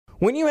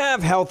When you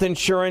have health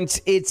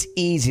insurance, it's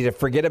easy to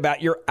forget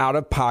about your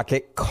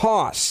out-of-pocket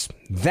costs.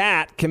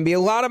 That can be a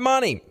lot of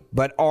money,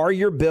 but are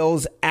your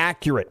bills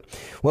accurate?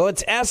 Well,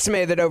 it's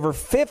estimated that over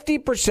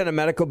 50% of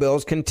medical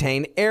bills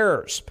contain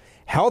errors.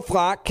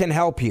 HealthLock can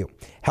help you.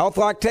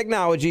 HealthLock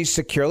technology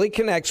securely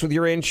connects with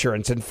your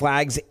insurance and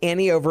flags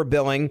any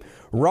overbilling,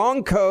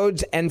 wrong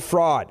codes, and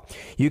fraud.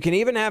 You can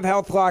even have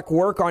HealthLock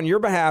work on your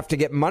behalf to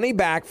get money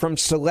back from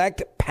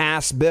select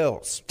past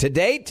bills. To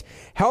date,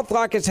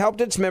 HealthLock has helped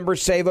its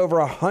members save over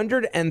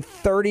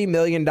 $130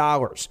 million.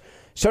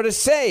 So to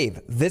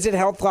save, visit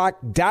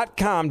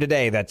healthlock.com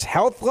today. That's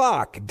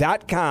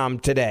healthlock.com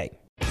today.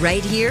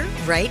 Right here,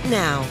 right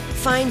now.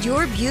 Find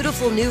your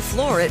beautiful new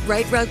floor at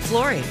Right Rug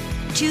Flooring.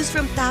 Choose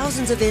from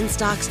thousands of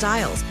in-stock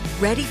styles,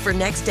 ready for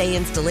next day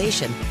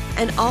installation,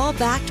 and all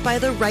backed by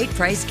the right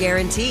price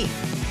guarantee.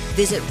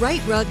 Visit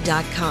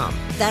rightrug.com.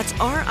 That's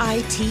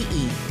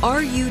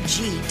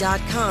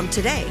RITERUG.com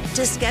today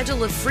to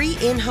schedule a free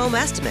in-home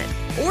estimate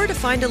or to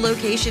find a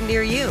location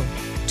near you.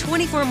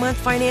 24-month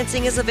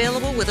financing is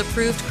available with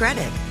approved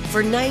credit.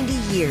 For 90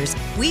 years,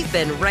 we've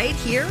been right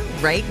here,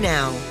 right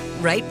now.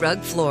 Right Rug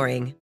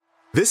Flooring.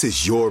 This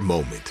is your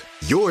moment,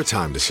 your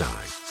time to shine,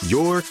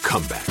 your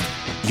comeback.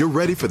 You're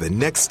ready for the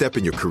next step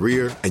in your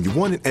career, and you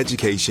want an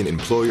education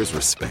employers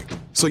respect.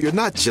 So you're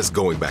not just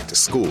going back to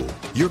school,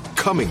 you're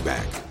coming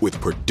back with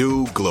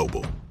Purdue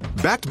Global.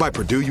 Backed by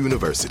Purdue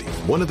University,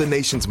 one of the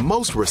nation's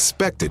most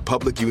respected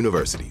public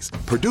universities,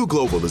 Purdue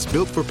Global is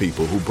built for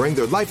people who bring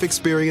their life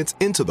experience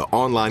into the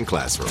online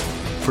classroom.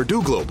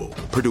 Purdue Global,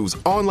 Purdue's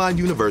online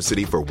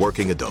university for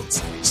working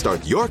adults.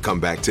 Start your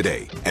comeback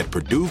today at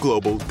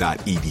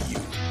purdueglobal.edu.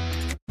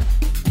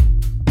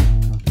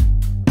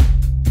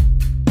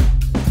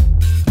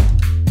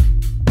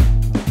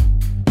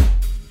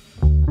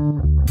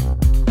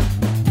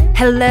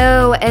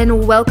 Hello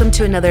and welcome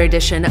to another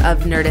edition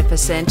of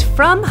Nerdificent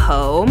from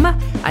home.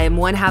 I am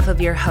one half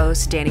of your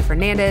host, Danny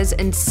Fernandez,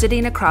 and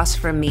sitting across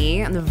from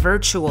me in the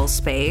virtual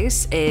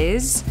space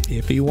is...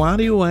 Iffy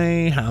Waddy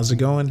Way. How's it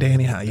going,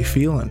 Danny? How you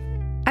feeling?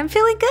 I'm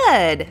feeling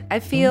good.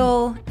 I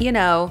feel,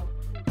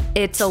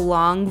 it's a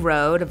long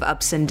road of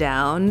ups and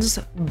downs,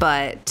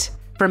 but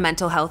for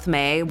Mental Health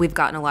May, we've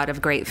gotten a lot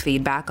of great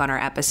feedback on our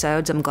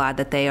episodes. I'm glad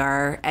that they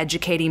are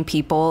educating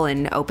people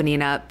and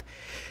opening up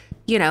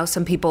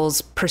some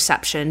people's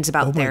perceptions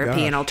about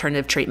therapy and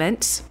alternative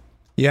treatments.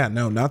 Yeah,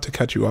 no, not to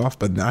cut you off,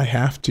 but I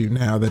have to,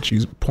 now that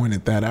you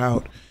pointed that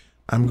out,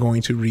 I'm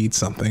going to read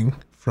something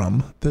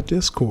from the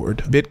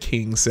Discord.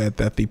 BitKing said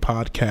that the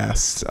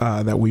podcasts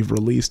that we've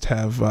released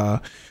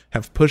have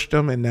pushed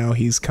him, and now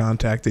he's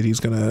contacted.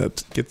 He's going to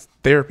get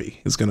therapy.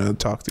 He's going to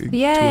talk to a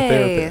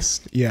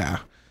therapist. Yeah.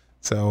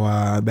 So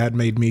that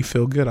made me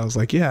feel good. I was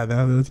like, yeah,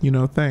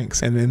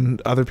 thanks. And then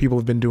other people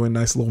have been doing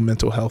nice little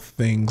mental health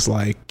things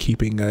like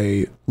keeping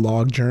a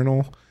log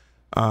journal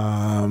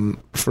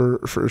for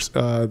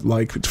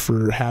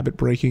habit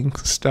breaking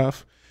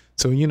stuff.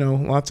 So,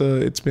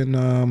 it's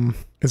been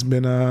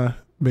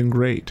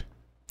great.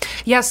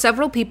 Yeah,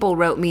 several people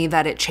wrote me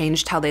that it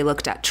changed how they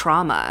looked at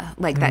trauma,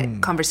 like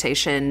that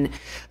conversation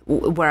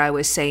where I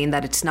was saying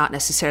that it's not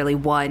necessarily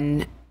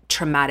one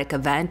traumatic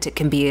event. It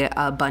can be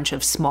a bunch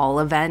of small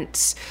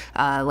events,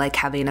 like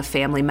having a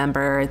family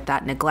member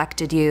that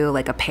neglected you,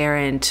 like a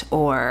parent,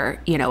 or,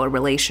 a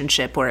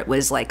relationship where it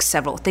was like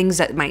several things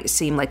that might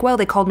seem like, well,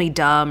 they called me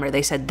dumb or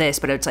they said this,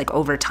 but it's like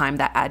over time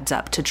that adds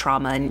up to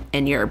trauma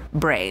in your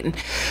brain.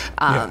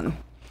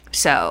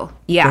 So,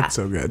 yeah. That's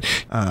so good.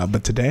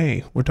 But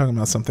today we're talking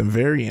about something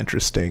very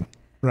interesting,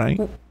 right?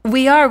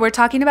 We're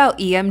talking about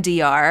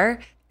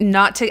EMDR.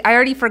 I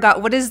already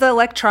forgot. What is the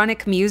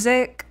electronic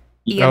music?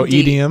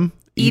 EDM.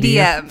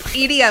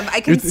 EDM. I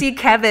can see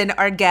Kevin,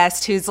 our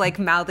guest, who's like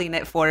mouthing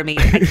it for me.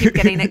 I keep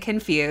getting it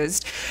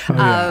confused.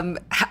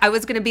 I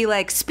was going to be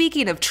like,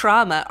 speaking of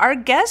trauma, our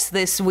guest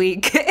this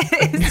week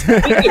is...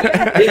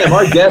 Damn,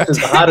 our guest is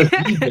the hottest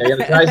DJ in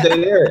the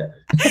tri-state area.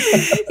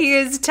 He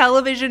is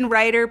television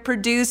writer,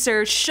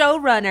 producer,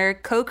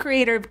 showrunner,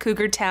 co-creator of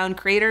Cougar Town,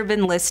 creator of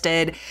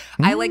Enlisted.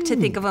 I like to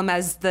think of him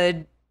as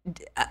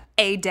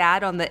a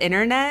dad on the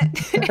internet.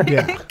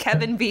 Yeah.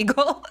 Kevin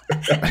Beagle.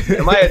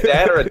 Am I a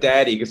dad or a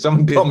daddy? Because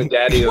someone called me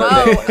daddy the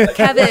other day.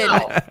 Kevin.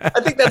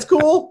 I think that's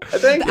cool.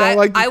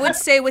 I would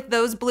say with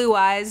those blue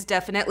eyes,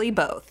 definitely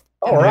both.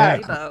 All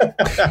right.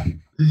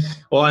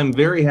 Well, I'm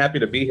very happy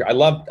to be here.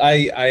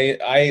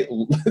 I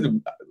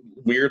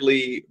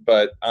weirdly,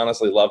 but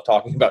honestly love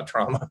talking about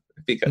trauma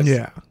because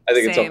I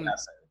think it's so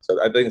fascinating. So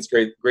I think it's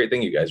great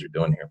thing you guys are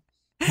doing here.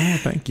 Oh,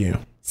 thank you.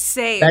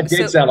 Same. That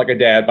did sound like a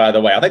dad, by the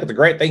way. I think it's a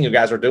great thing you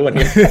guys are doing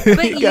here.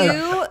 But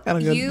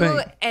you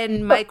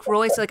and Mike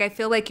Royce, I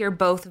feel like you're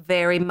both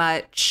very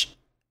much,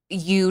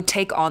 you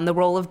take on the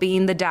role of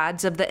being the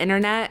dads of the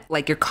internet.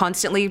 Like you're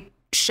constantly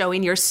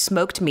showing your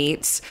smoked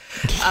meats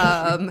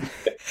and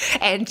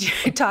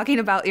talking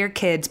about your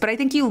kids. But I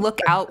think you look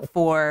out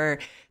for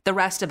the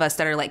rest of us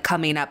that are like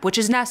coming up, which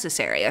is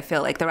necessary. I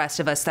feel like the rest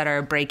of us that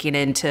are breaking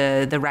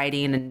into the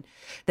writing and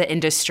the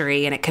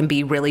industry, and it can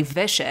be really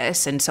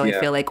vicious. And so I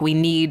feel like we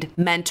need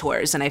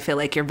mentors. And I feel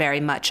like you're very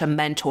much a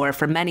mentor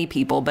for many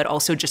people, but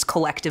also just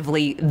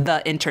collectively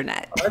the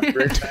internet. That's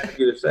very kind of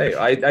you to say.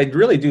 I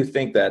really do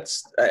think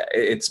that's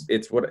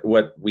it's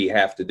what we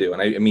have to do.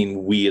 And I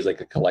mean, we as like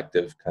a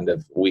collective kind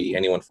of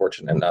anyone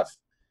fortunate enough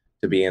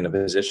to be in a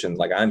position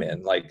like I'm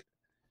in, like,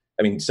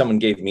 I mean,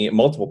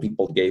 multiple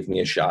people gave me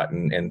a shot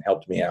and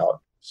helped me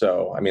out.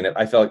 So, I mean,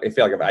 I feel like if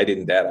I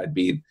didn't that,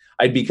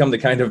 I'd become the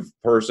kind of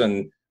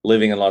person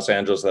living in Los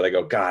Angeles that I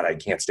go, God, I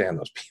can't stand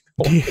those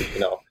people, you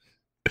know?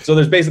 So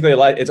there's basically a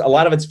lot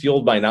of it's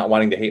fueled by not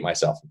wanting to hate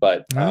myself,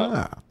 but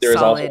there is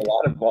also a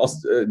lot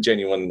of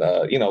genuine,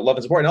 love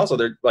and support. And also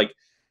they're like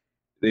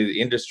the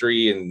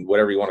industry and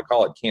whatever you want to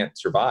call it can't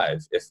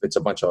survive if it's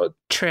a bunch of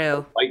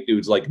white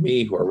dudes like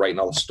me who are writing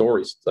all the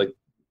stories. It's like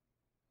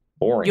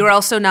boring. You're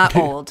also not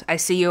old. I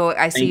see you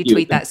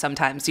tweet that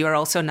sometimes. You are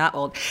also not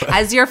old.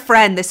 As your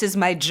friend, this is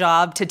my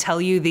job to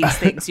tell you these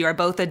things. You are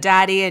both a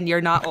daddy and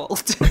you're not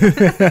old.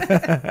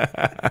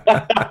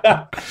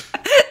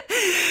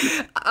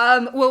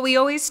 Well, we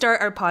always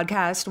start our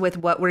podcast with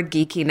what we're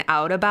geeking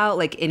out about,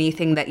 like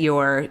anything that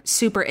you're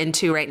super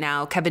into right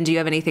now. Kevin, do you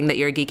have anything that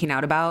you're geeking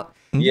out about?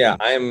 Yeah,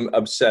 I'm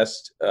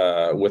obsessed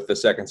with the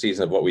second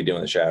season of What We Do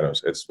in the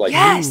Shadows. It's like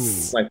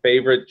my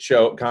favorite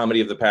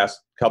comedy of the past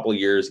couple of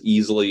years,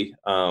 easily.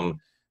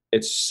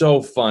 It's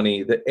so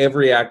funny that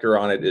every actor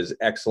on it is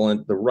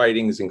excellent. The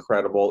writing is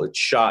incredible. It's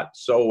shot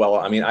so well.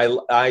 I mean,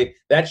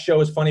 that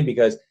show is funny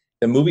because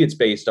the movie it's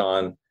based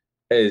on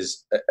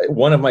is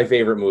one of my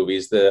favorite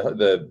movies.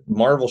 The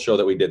Marvel show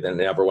that we did that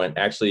never went.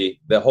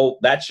 Actually,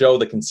 that show,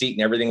 the conceit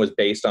and everything was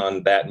based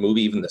on that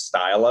movie, even the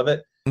style of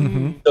it.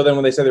 Mm-hmm. So then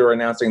when they said they were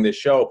announcing this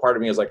show, part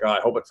of me was like, oh, I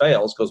hope it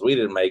fails because we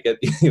didn't make it,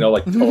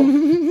 like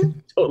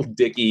total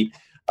dicky.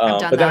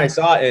 But then I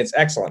saw it and it's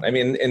excellent. I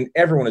mean, and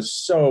everyone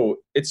is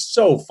it's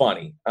so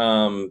funny.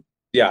 I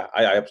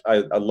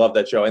love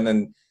that show. And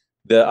then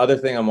the other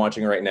thing I'm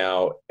watching right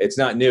now, it's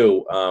not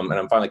new, and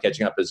I'm finally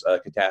catching up, is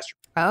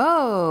Catastrophe.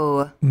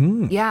 Oh,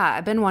 yeah.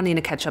 I've been wanting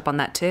to catch up on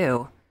that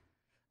too.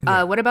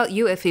 Yeah. What about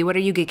you, Iffy? What are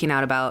you geeking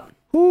out about?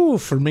 Ooh,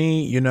 for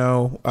me,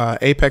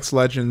 Apex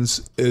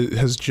Legends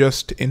has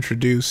just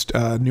introduced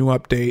a new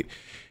update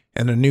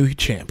and a new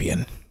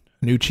champion.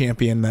 New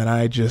champion that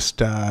I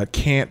just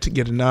can't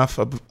get enough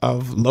of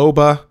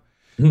Loba,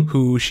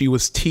 who she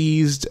was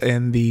teased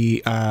in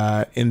the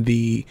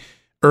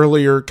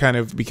earlier kind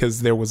of,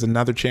 because there was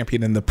another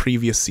champion in the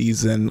previous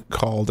season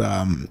called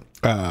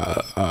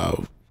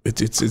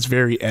it's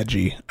very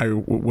edgy.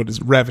 What is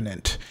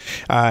Revenant?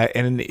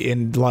 And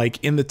in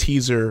the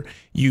teaser,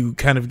 you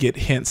kind of get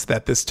hints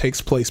that this takes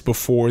place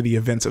before the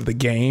events of the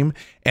game,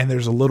 and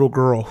there's a little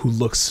girl who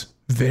looks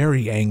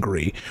very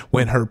angry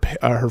when her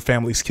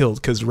family's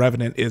killed, because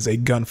Revenant is a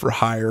gun for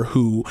hire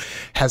who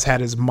has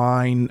had his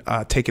mind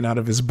taken out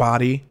of his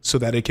body so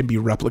that it can be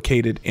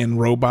replicated in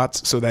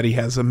robots, so that he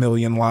has 1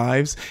 million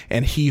lives.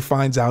 And he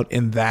finds out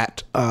in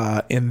that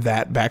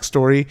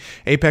backstory.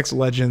 Apex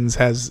Legends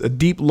has a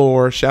deep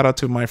lore. Shout out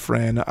to my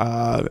friend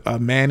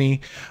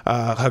Manny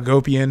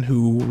Hagopian,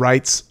 who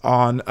writes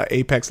on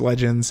Apex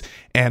Legends.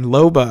 And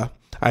Loba,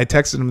 I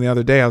texted him the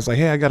other day. I was like,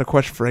 hey, I got a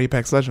question for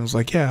Apex Legends. I was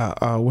like,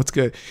 yeah, what's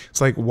good?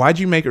 It's like, why'd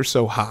you make her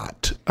so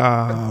hot?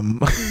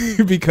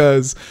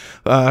 Because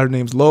her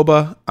name's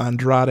Loba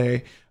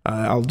Andrade.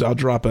 I'll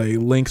drop a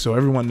link so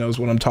everyone knows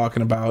what I'm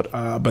talking about.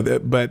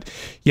 But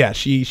yeah,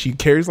 she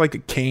carries like a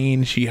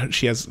cane. She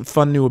has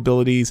fun new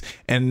abilities,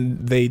 and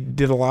they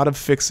did a lot of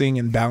fixing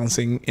and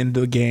balancing into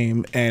the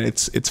game, and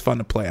it's fun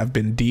to play. I've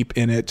been deep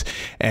in it,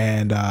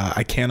 and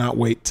I cannot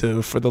wait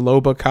for the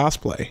Loba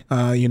cosplay.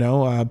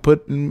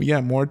 Put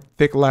more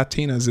thick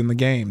Latinas in the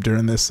game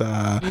during this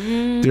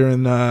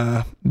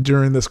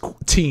during this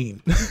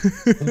teen.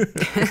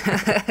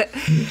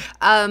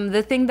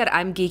 The thing that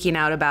I'm geeking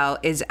out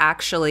about is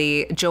actually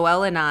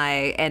Joelle and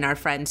I and our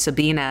friend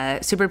Sabina,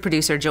 super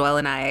producer Joelle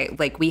and I,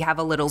 like, we have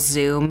a little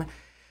Zoom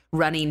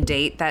running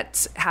date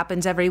that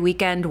happens every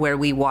weekend where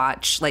we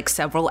watch like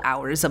several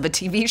hours of a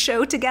TV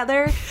show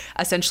together,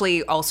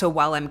 essentially also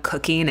while I'm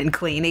cooking and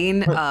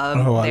cleaning. I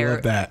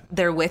love that.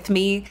 They're with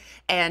me,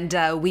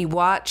 and we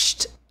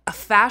watched a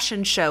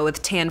fashion show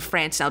with Tan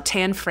France. Now,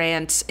 Tan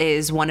France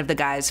is one of the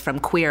guys from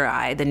Queer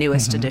Eye, the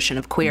newest edition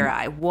of Queer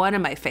Eye, one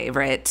of my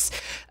favorites.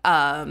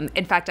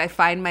 In fact, I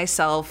find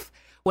myself,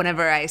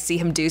 whenever I see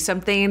him do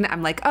something,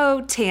 I'm like,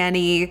 oh,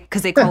 Tanny,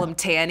 because they call him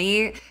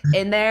Tanny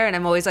in there. And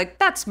I'm always like,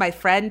 that's my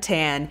friend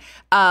Tan.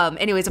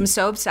 Anyways, I'm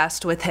so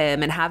obsessed with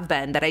him and have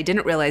been that I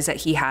didn't realize that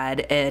he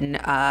had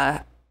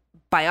an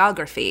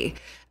biography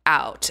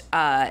out.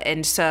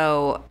 And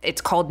so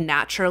it's called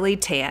Naturally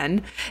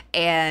Tan.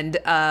 And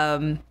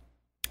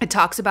it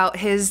talks about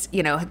his,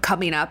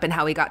 coming up and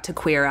how he got to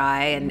Queer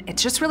Eye. And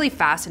it's just really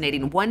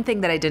fascinating. One thing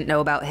that I didn't know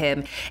about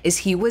him is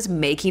he was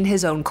making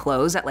his own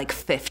clothes at like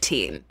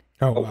 15.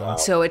 Oh, wow.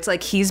 So it's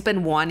like he's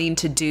been wanting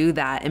to do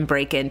that and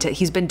break into,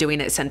 he's been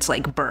doing it since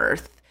like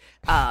birth.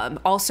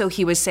 Also,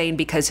 he was saying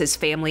because his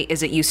family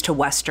isn't used to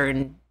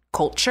Western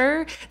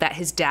culture, that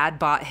his dad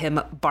bought him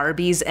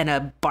Barbies in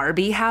a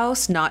Barbie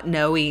house, not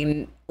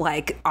knowing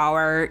like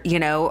our,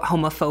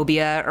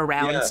 homophobia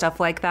around stuff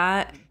like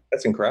that.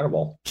 That's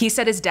incredible. He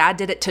said his dad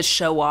did it to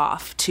show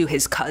off to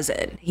his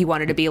cousin. He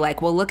wanted to be like,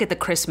 well, look at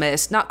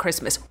the not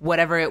Christmas,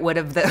 whatever it would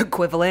have the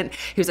equivalent.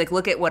 He was like,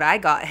 look at what I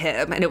got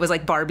him. And it was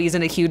like Barbies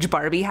in a huge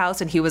Barbie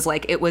house. And he was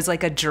like, it was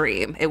like a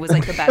dream. It was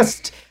like the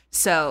best.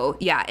 So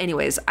yeah,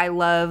 anyways, I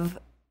love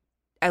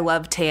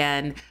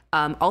Tan.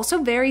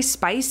 Also very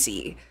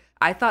spicy.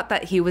 I thought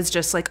that he was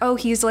just like, oh,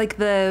 he's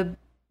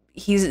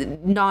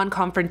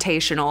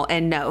non-confrontational,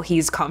 and no,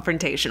 he's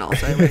confrontational.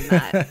 So I learned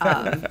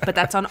that. But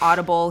that's on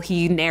Audible.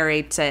 He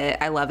narrates it.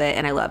 I love it,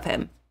 and I love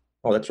him.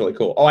 Oh, that's really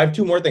cool. Oh, I have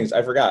two more things.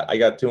 I forgot. I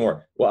got two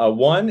more. Well,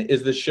 one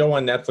is the show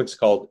on Netflix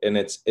called, and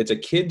it's a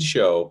kid's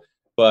show,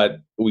 but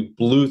we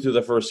blew through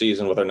the first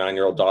season with our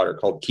 9-year-old daughter,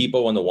 called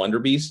Kipo and the Wonder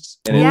Beasts.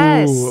 And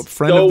yes,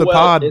 friend of the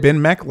pod, Ben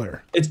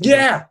Meckler.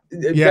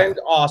 Ben's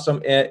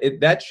awesome.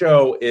 And that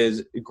show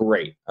is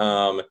great.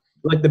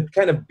 Like the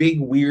kind of big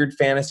weird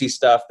fantasy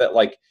stuff that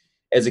like,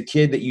 as a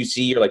kid that you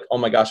see, you're like, oh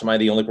my gosh, am I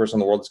the only person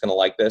in the world that's going to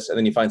like this? And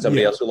then you find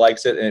somebody else who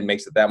likes it, and it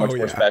makes it that much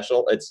more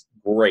special. It's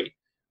great.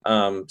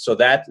 So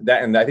that,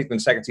 and I think the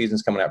second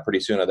season's coming out pretty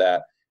soon of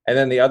that. And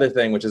then the other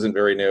thing, which isn't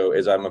very new,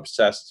 is I'm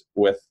obsessed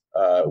with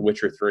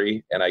Witcher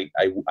 3, and I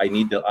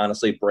need to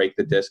honestly break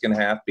the disc in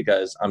half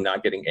because I'm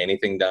not getting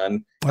anything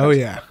done. Oh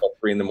yeah,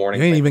 3 a.m. You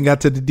ain't even got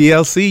to the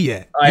DLC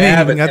yet. I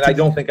haven't, and I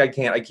don't think I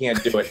can. I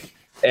can't do it.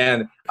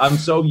 And I'm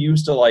so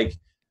used to like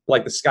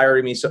the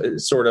Skyrim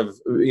sort of,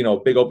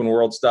 big open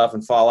world stuff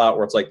and Fallout,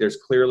 where it's like there's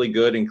clearly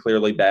good and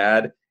clearly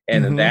bad.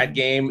 And in that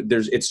game,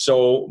 it's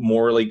so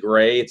morally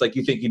gray. It's like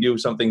you think you do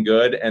something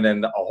good, and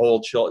then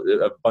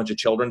a bunch of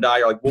children die.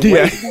 You're like, well,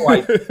 wait,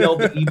 I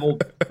killed the evil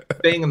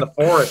thing in the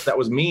forest that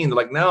was mean. They're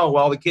like, no,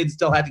 well, the kids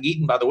still had to get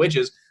eaten by the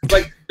witches. It's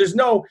like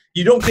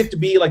you don't get to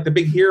be like the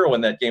big hero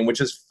in that game,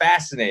 which is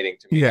fascinating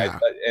to me. Yeah.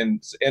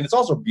 And it's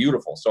also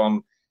beautiful.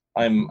 So I'm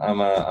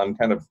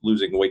kind of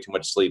losing way too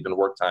much sleep and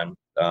work time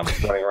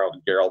running around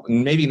with Geralt.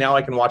 And maybe now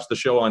I can watch the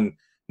show on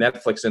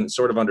Netflix and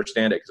sort of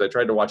understand it, because I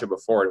tried to watch it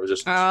before. It was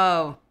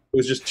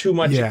just too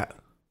much. Yeah,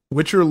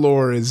 Witcher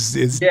lore is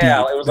deep.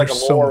 It was like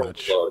a lore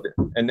overload.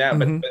 And now,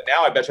 but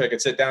now I bet you I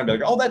could sit down and be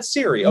like, oh, that's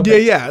Ciri.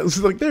 Okay. Yeah. It's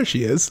like, there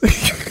she is.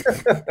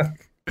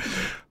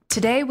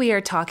 Today we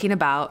are talking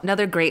about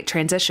another great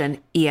transition,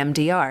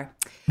 EMDR.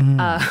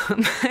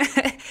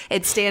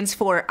 It stands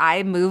for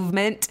eye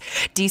movement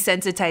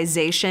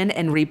desensitization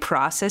and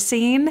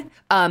reprocessing.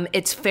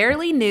 It's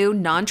fairly new,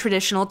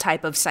 non-traditional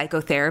type of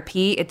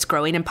psychotherapy. It's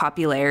growing in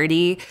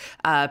popularity,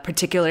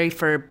 particularly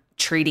for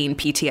treating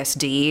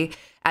PTSD.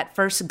 At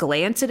first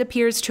glance, it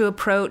appears to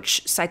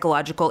approach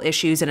psychological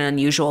issues in an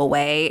unusual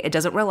way. It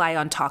doesn't rely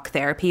on talk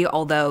therapy,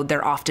 although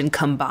they're often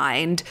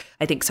combined.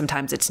 I think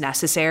sometimes it's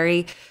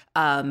necessary.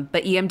 But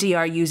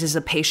EMDR uses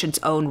a patient's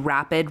own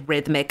rapid,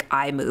 rhythmic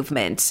eye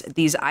movements.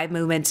 These eye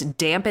movements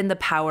dampen the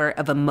power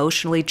of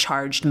emotionally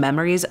charged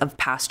memories of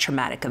past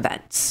traumatic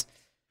events.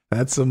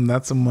 That's some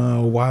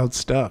wild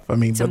stuff. I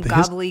mean, some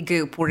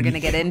gobbledygook we're going to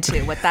get into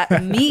what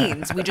that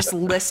means. We just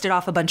listed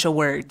off a bunch of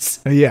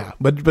words. Yeah,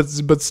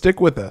 but stick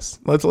with us.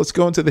 Let's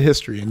go into the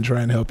history and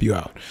try and help you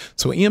out.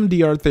 So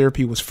EMDR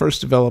therapy was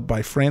first developed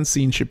by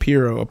Francine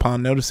Shapiro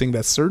upon noticing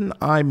that certain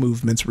eye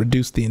movements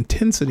reduced the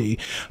intensity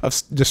of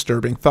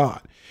disturbing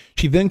thought.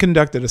 She then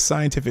conducted a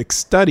scientific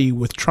study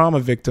with trauma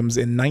victims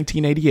in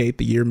 1988,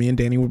 the year me and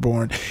Danny were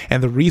born,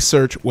 and the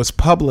research was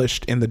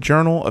published in the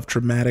Journal of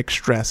Traumatic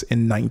Stress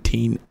in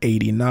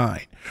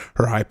 1989.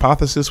 Her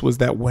hypothesis was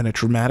that when a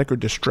traumatic or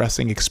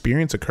distressing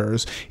experience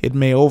occurs, it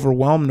may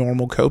overwhelm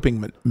normal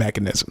coping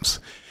mechanisms.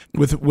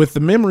 With the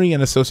memory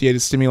and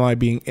associated stimuli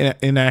being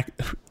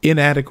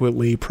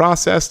inadequately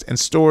processed and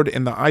stored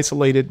in the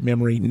isolated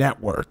memory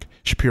network.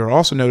 Shapiro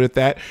also noted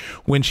that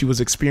when she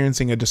was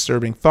experiencing a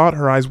disturbing thought,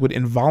 her eyes would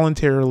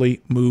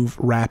involuntarily move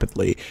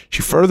rapidly.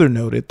 She further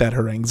noted that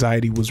her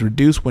anxiety was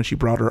reduced when she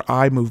brought her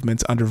eye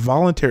movements under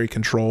voluntary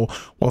control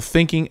while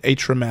thinking a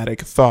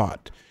traumatic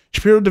thought.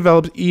 Shapiro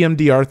developed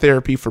EMDR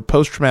therapy for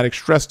post-traumatic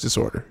stress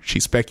disorder. She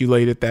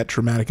speculated that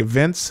traumatic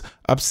events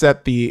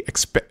upset the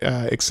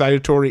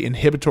excitatory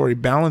inhibitory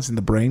balance in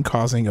the brain,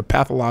 causing a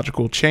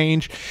pathological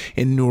change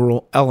in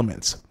neural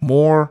elements.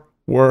 More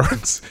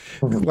words.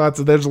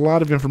 There's a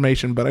lot of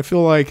information, but I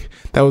feel like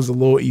that was a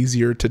little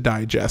easier to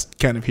digest,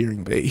 kind of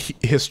hearing the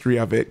history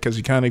of it, because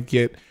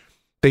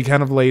they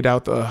kind of laid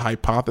out the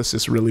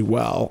hypothesis really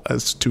well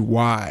as to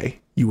why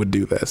you would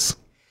do this.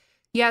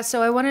 Yeah,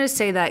 so I wanted to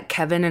say that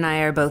Kevin and I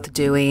are both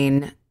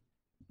doing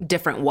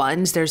different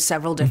ones. There's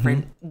several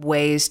different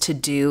ways to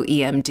do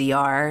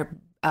EMDR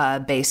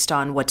based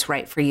on what's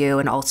right for you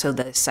and also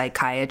the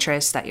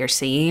psychiatrist that you're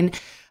seeing.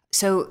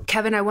 So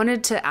Kevin, I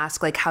wanted to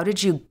ask, like, how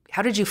did you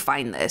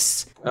find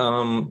this?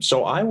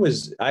 So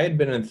I had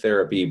been in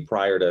therapy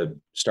prior to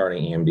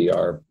starting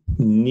EMDR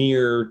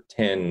near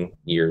 10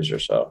 years or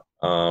so.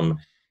 And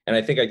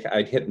I think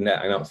I'd hit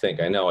that.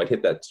 I'd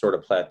hit that sort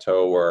of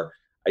plateau where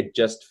I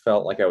just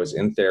felt like I was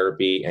in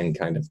therapy and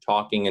kind of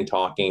talking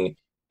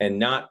and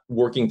not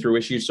working through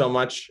issues so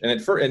much.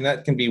 And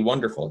that can be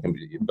wonderful,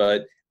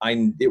 but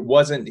it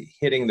wasn't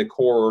hitting the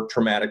core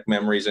traumatic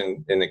memories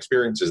and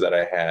experiences that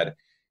I had.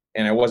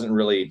 And I wasn't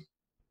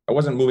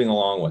moving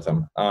along with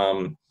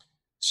them.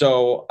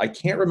 So I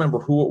can't remember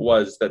who it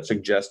was that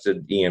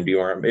suggested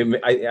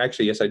EMDR.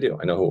 Yes, I do.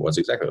 I know who it was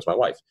exactly. It was my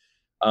wife.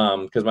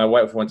 Because my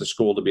wife went to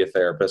school to be a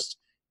therapist,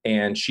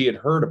 and she had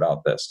heard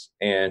about this,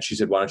 and she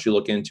said, why don't you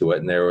look into it?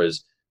 And there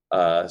was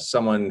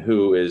someone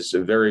who is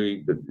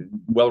very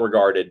well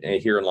regarded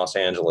here in Los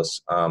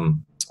Angeles,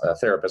 a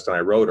therapist, and I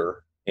wrote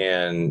her,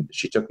 and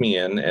she took me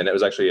in, and it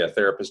was actually a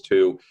therapist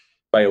who,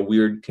 by a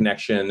weird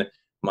connection,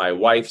 my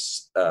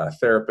wife's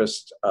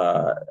therapist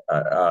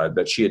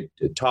that she had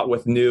taught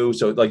with knew.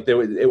 So like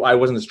I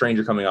wasn't a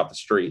stranger coming off the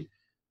street.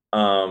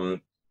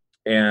 And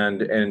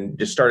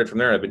just started from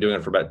there. I've been doing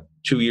it for about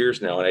 2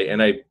 years now.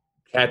 And I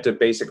had to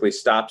basically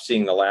stop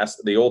seeing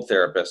the old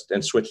therapist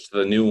and switch to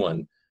the new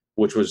one,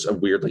 which was I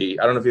don't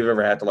know if you've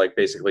ever had to like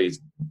basically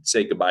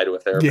say goodbye to a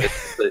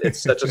therapist. Yeah.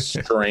 It's such a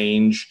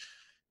strange,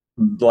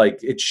 like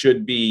it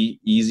should be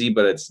easy,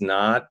 but it's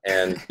not.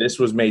 And this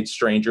was made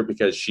stranger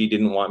because she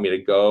didn't want me to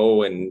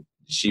go. And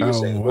she was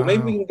saying, well,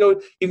 maybe we can go,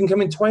 you can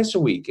come in twice a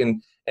week.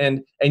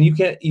 And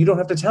you don't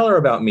have to tell her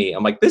about me.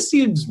 I'm like, this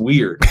seems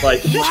weird.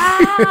 Like,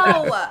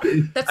 wow.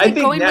 That's like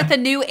going with a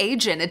new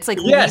agent. It's like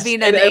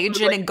leaving an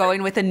agent and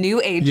going with a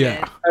new agent.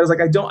 Yeah. I was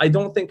like, I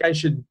don't think I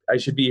should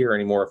be here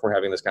anymore if we're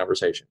having this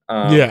conversation.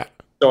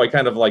 So I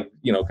kind of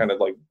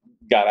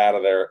got out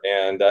of there,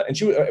 and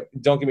she,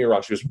 don't get me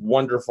wrong, she was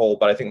wonderful,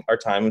 but I think our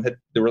time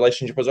the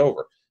relationship was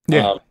over.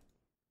 Yeah.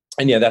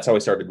 That's how I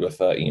started with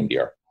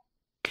EMDR.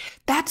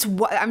 That's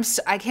what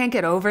I can't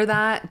get over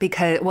that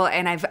because,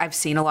 and I've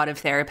seen a lot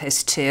of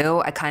therapists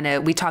too.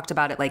 We talked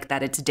about it like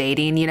that. It's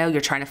dating,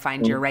 you're trying to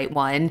find your right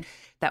one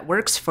that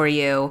works for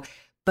you.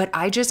 But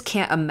I just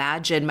can't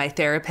imagine my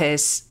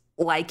therapist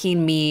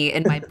liking me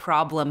and my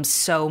problems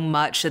so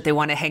much that they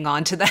want to hang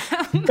on to them.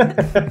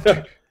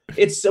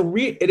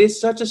 It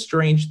is such a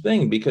strange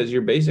thing because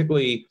you're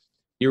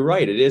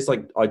right. It is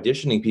like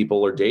auditioning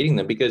people or dating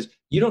them because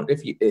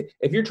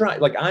if you're trying,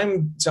 like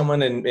I'm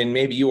someone and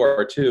maybe you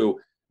are too,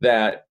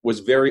 that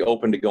was very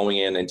open to going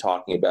in and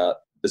talking about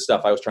the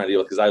stuff I was trying to deal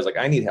with because I was like,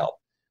 I need help.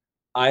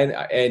 And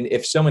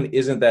if someone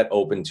isn't that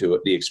open to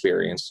it, the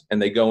experience,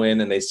 and they go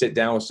in and they sit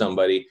down with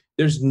somebody,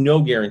 there's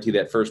no guarantee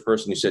that first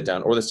person you sit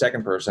down or the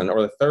second person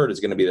or the third is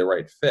going to be the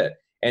right fit.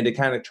 And to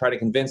kind of try to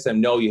convince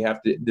them, no, you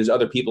have to, there's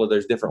other people,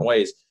 there's different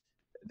ways.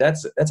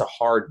 That's a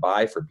hard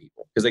buy for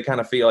people because they kind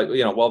of feel like,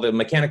 well, the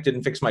mechanic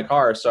didn't fix my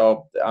car,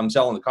 so I'm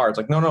selling the car. It's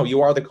like, no,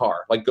 you are the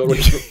car. Like, go to a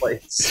different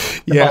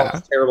place. Yeah.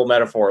 It's a terrible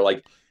metaphor.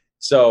 Like,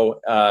 so,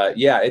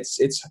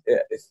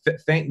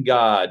 thank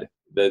God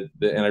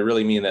and I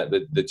really mean that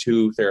the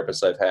two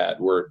therapists I've had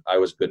I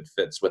was good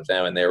fits with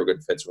them and they were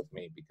good fits with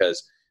me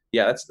because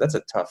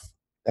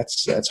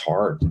that's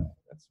hard.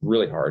 That's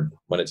really hard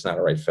when it's not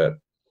a right fit.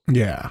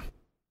 Yeah.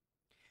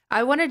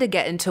 I wanted to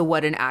get into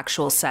what an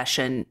actual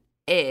session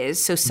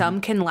is. So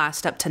some can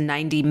last up to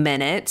 90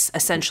 minutes.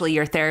 Essentially,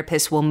 your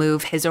therapist will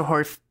move his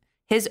or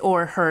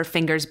her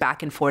fingers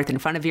back and forth in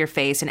front of your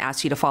face and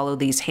ask you to follow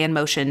these hand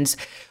motions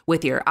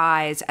with your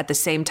eyes. At the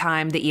same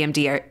time, the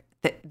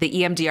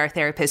EMDR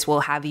therapist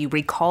will have you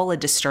recall a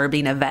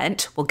disturbing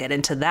event. We'll get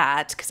into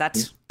that because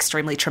that's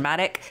extremely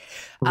traumatic.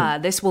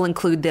 This will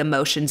include the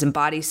emotions and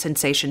body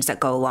sensations that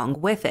go along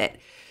with it.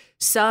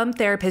 Some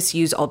therapists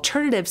use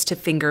alternatives to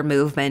finger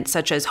movement,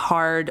 such as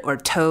hand or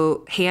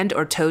toe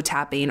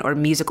tapping or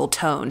musical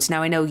tones.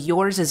 Now, I know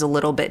yours is a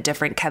little bit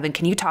different. Kevin,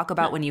 can you talk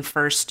about what your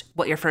first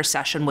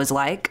session was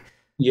like?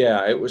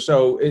 Yeah, it was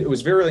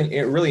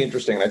really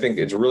interesting. And I think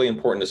it's really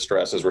important to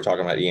stress as we're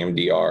talking about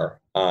EMDR.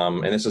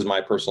 And this is my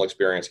personal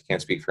experience. I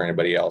can't speak for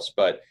anybody else.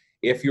 But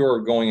if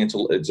you're going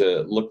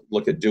to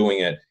look at doing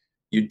it,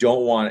 you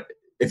don't want.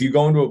 If you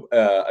go into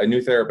a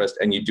new therapist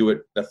and you do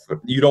it,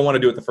 you don't want to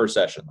do it the first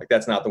session. Like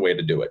that's not the way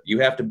to do it. You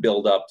have to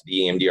build up to the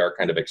EMDR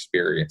kind of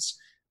experience.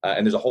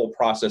 And there's a whole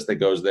process that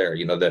goes there.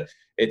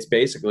 It's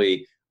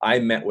basically, I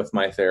met with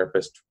my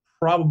therapist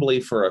probably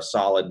for a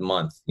solid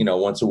month,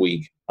 once a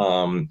week.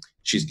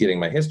 She's getting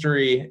my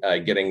history,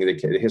 getting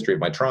the history of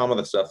my trauma,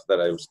 the stuff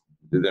that I was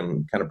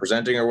kind of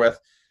presenting her with.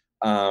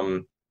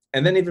 And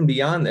then even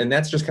beyond, and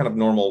that's just kind of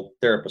normal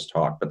therapist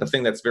talk. But the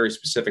thing that's very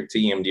specific to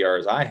EMDR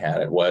as I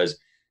had it was,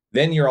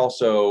 then you're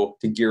also,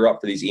 to gear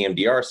up for these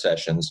EMDR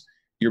sessions,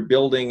 you're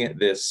building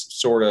this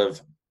sort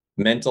of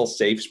mental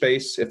safe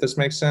space, if this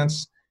makes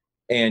sense.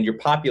 And you're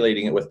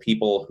populating it with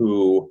people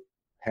who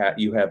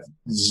you have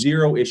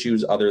zero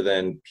issues other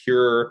than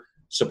pure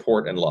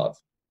support and love.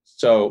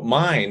 So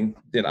mine,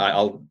 and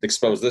I'll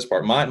expose this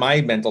part,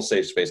 my mental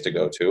safe space to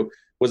go to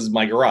was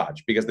my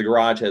garage, because the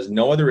garage has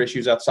no other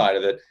issues outside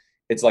of it.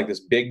 It's like this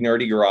big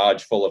nerdy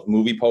garage full of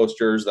movie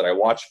posters that I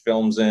watch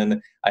films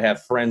in. I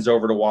have friends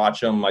over to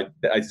watch them. I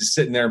just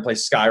sit in there and play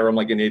Skyrim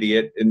like an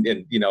idiot. And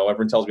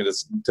everyone tells me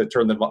to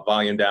turn the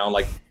volume down.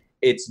 Like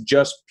it's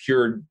just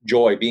pure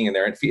joy being in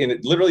there. And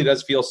it literally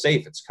does feel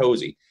safe. It's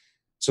cozy.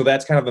 So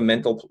that's kind of a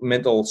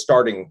mental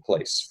starting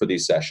place for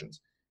these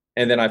sessions.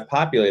 And then I've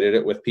populated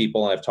it with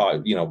people, and I've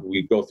taught,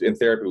 we go in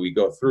therapy, we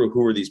go through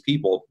who are these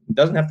people. It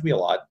doesn't have to be a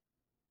lot.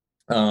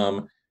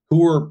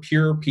 Who are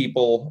pure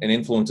people and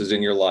influences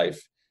in your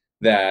life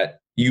that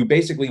you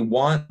basically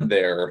want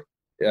there,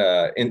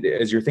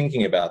 as you're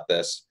thinking about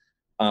this,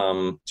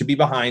 to be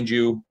behind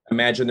you.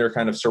 Imagine they're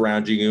kind of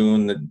surrounding you,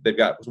 and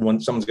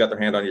someone's got their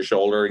hand on your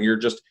shoulder, and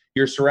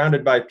you're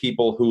surrounded by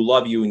people who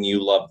love you and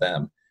you love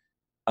them.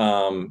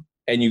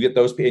 And you get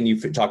those, and you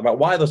talk about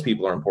why those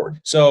people are important.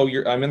 So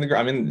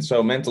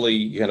so mentally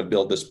you kind of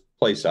build this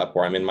place up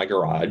where I'm in my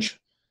garage,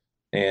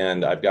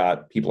 and I've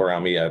got people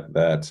around me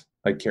that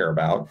I care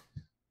about.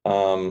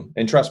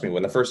 And trust me,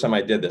 when the first time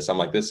I did this, I'm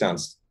like, this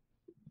sounds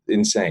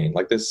insane.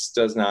 Like this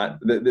doesn't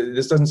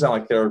sound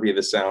like therapy.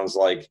 This sounds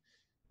like,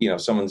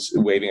 someone's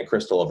waving a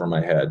crystal over my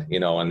head,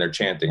 and they're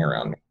chanting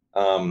around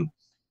me.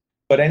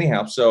 But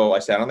anyhow, so I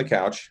sat on the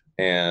couch,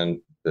 and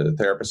the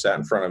therapist sat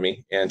in front of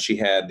me, and she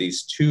had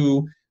these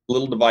two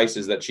little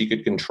devices that she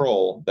could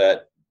control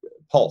that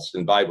pulsed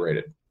and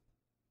vibrated.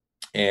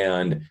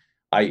 And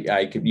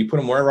you put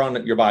them wherever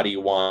on your body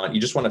you want. You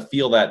just want to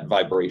feel that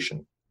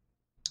vibration,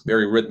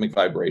 very rhythmic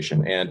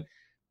vibration. And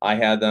I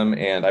had them,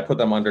 and I put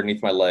them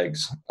underneath my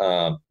legs,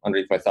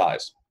 underneath my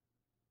thighs.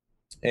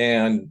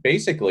 And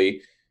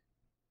basically,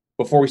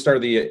 before we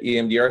started the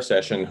EMDR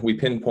session, we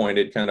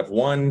pinpointed kind of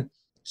one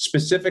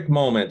specific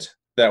moment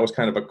that was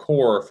kind of a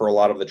core for a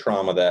lot of the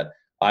trauma that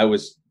I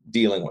was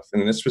dealing with.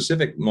 And this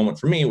specific moment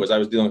for me was I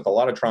was dealing with a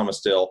lot of trauma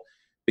still,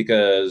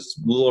 because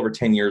a little over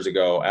 10 years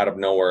ago, out of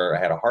nowhere, I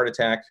had a heart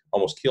attack,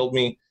 almost killed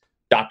me.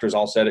 Doctors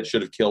all said it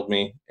should have killed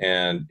me.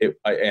 And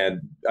I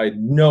had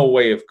no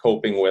way of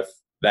coping with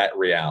that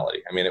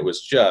reality. I mean, it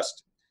was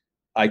just,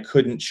 I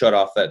couldn't shut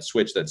off that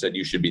switch that said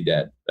you should be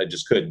dead. I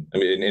just couldn't. I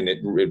mean, and it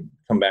would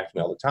come back to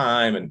me all the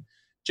time. And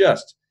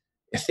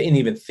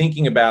even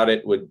thinking about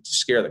it would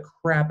scare the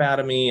crap out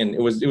of me. And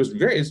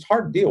it's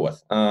hard to deal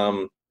with.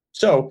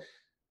 So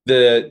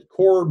the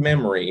core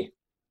memory,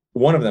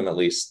 one of them at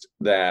least,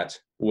 that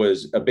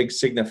was a big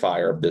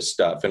signifier of this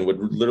stuff and would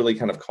literally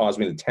kind of cause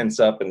me to tense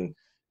up and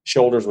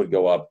shoulders would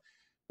go up,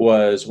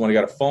 was when I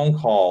got a phone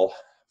call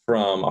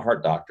from a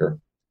heart doctor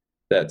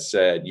that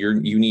said,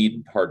 you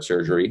need heart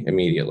surgery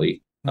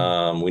immediately.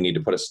 We need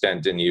to put a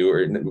stent in you,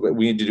 or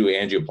we need to do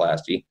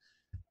angioplasty.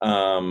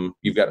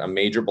 You've got a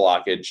major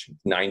blockage,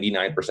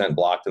 99%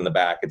 blocked in the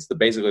back. It's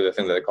basically the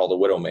thing that they call the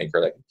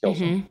widowmaker that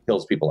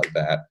kills people like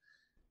that.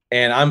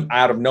 And I'm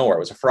out of nowhere.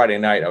 It was a Friday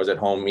night. I was at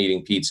home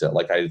eating pizza.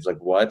 I was like,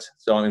 what?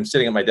 So I'm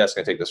sitting at my desk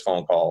and I take this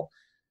phone call.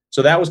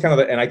 So that was kind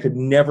of and I could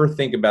never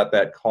think about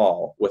that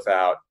call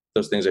without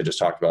those things I just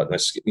talked about.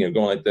 And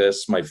going like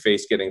this, my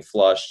face getting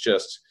flushed,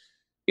 just,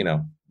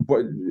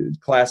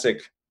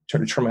 classic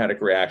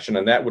traumatic reaction.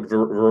 And that would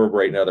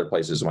reverberate in other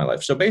places in my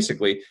life. So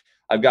basically,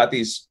 I've got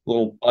these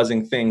little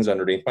buzzing things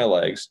underneath my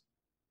legs.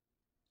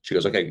 She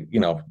goes, okay,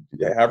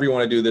 however you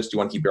want to do this, do you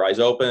want to keep your eyes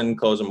open,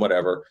 close them,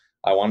 whatever?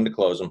 I wanted to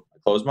close them. I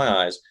closed my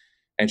eyes,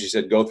 and she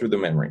said, go through the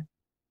memory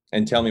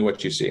and tell me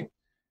what you see.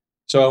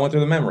 So I went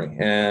through the memory,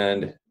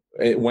 and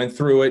it went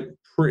through it.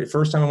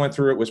 First time I went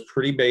through it was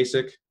pretty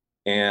basic.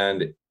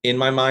 And in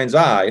my mind's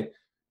eye,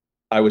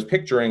 I was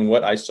picturing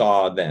what I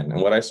saw then.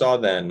 And what I saw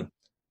then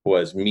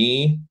was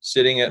me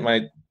sitting at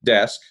my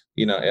desk,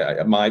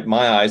 my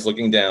eyes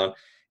looking down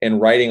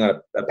and writing on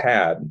a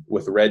pad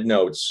with red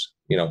notes,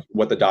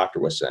 what the doctor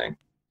was saying.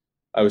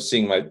 I was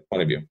seeing my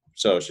point of view.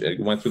 So she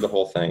went through the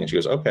whole thing, and she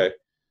goes, okay,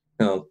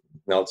 now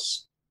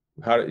it's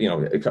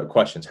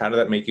questions. How did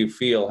that make you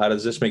feel? How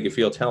does this make you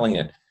feel telling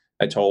it?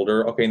 I told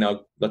her, okay,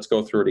 now let's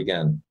go through it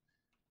again.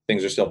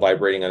 Things are still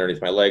vibrating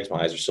underneath my legs.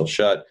 My eyes are still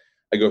shut.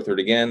 I go through it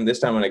again. This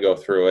time when I go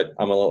through it,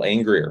 I'm a little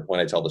angrier when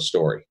I tell the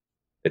story.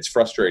 It's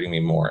frustrating me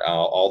more.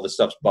 All the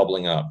stuff's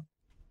bubbling up.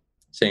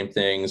 Same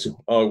things.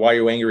 Oh, why are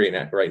you angry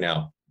right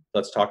now?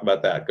 Let's talk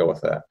about that. Go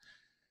with that.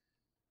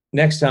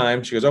 Next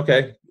time, she goes,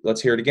 okay,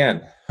 let's hear it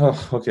again.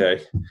 Oh,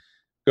 okay.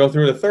 Go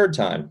through it a third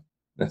time.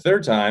 The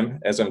third time,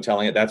 as I'm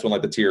telling it, that's when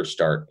the tears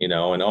start, and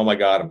oh my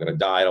God, I'm going to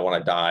die. I don't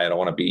want to die. I don't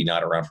want to be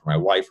not around for my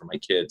wife or my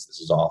kids. This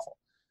is awful.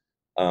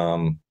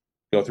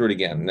 Go through it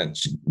again. And then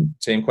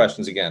same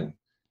questions again.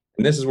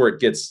 And this is where it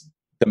gets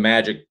the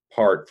magic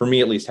part, for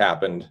me at least,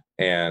 happened,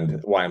 and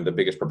why I'm the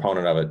biggest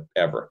proponent of it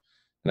ever.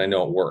 And I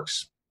know it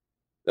works,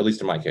 at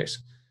least in my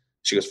case.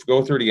 She goes,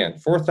 go through it again.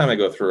 Fourth time I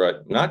go through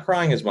it, not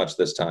crying as much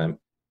this time,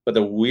 but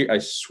I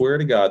swear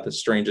to God, the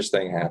strangest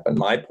thing happened.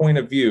 My point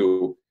of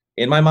view,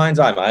 in my mind's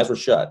eye, my eyes were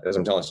shut as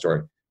I'm telling the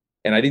story.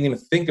 And I didn't even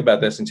think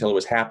about this until it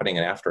was happening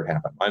and after it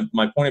happened.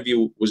 My point of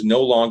view was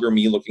no longer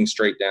me looking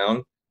straight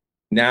down.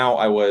 Now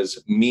I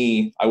was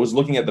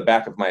looking at the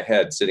back of my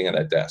head sitting at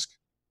that desk.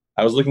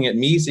 I was looking at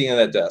me sitting at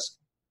that desk.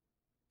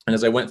 And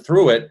as I went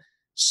through it,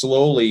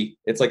 slowly,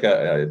 it's like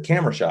a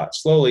camera shot.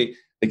 Slowly,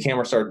 the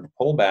camera started to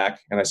pull back,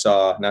 and I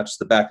saw not just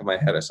the back of my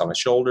head, I saw my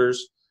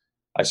shoulders.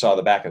 I saw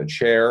the back of the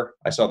chair.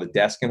 I saw the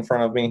desk in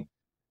front of me.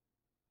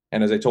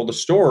 And as I told the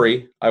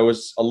story, I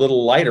was a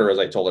little lighter as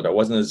I told it. I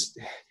wasn't as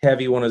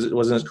heavy,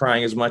 wasn't as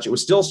crying as much. It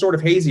was still sort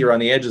of hazy around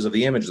the edges of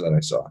the image that I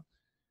saw.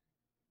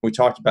 We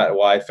talked about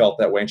why I felt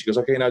that way. And she goes,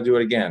 okay, now do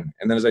it again.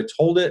 And then as I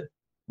told it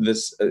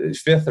this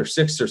fifth or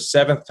sixth or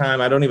seventh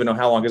time, I don't even know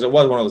how long, because it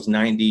was one of those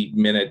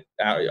 90-minute,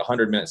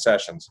 100-minute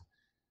sessions.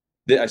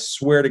 I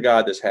swear to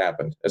God, this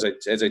happened. As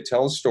I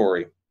tell the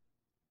story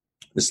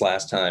this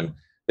last time,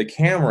 the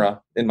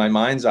camera in my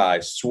mind's eye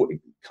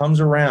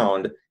comes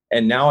around,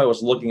 and now I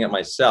was looking at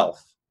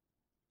myself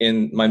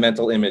in my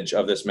mental image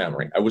of this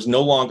memory. I was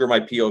no longer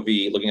my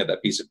POV looking at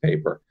that piece of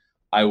paper.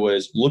 I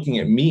was looking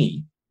at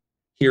me,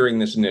 hearing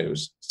this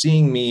news,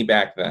 seeing me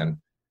back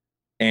then.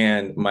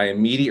 And my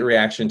immediate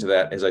reaction to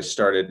that is I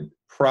started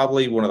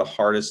probably one of the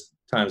hardest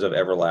times I've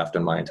ever laughed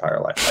in my entire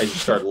life. I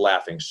just started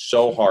laughing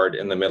so hard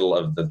in the middle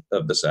of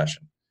the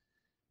session.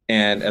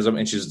 And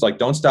and she's like,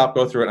 don't stop,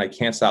 go through it. And I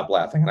can't stop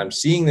laughing. And I'm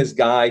seeing this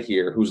guy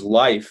here whose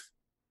life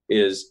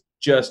has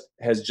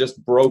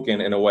just broken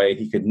in a way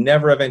he could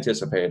never have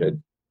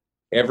anticipated.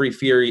 Every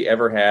fear he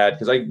ever had,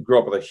 because I grew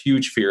up with a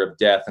huge fear of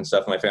death and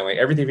stuff in my family.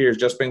 Everything fear has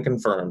just been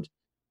confirmed.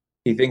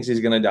 He thinks he's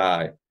going to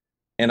die.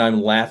 And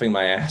I'm laughing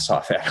my ass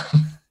off at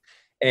him.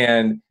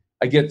 And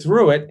I get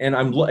through it,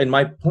 and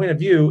my point of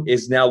view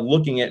is now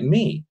looking at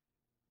me.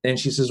 And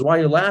she says, why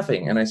are you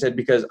laughing? And I said,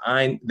 because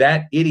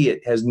that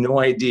idiot has no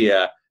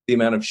idea the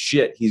amount of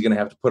shit he's going to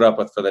have to put up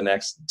with for the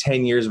next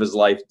 10 years of his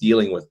life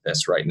dealing with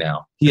this right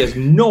now. He has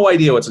no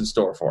idea what's in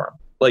store for him.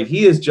 Like,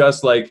 he is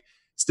just like,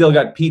 still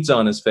got pizza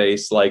on his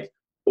face, like,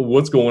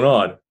 what's going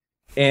on?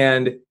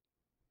 And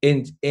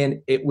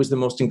it was the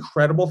most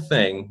incredible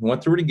thing. We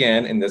went through it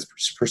again, and this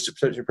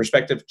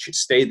perspective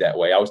stayed that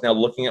way. I was now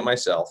looking at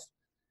myself.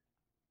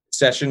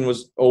 Session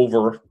was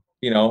over,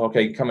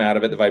 okay, come out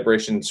of it. The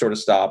vibration sort of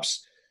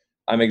stops.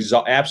 I'm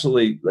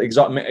absolutely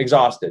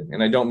exhausted.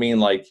 And I mean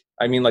like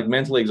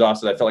mentally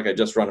exhausted. I felt like I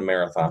just run a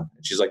marathon.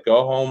 And she's like,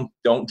 go home,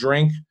 don't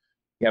drink,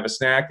 you have a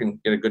snack,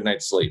 and get a good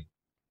night's sleep.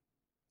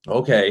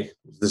 Okay,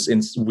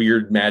 this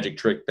weird magic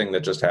trick thing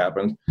that just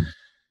happened.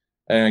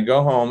 And I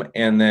go home,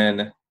 and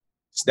then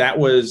that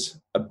was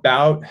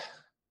about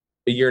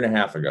a year and a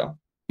half ago.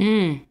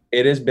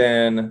 It has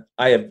been,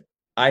 I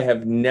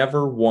have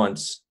never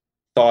once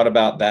thought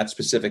about that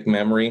specific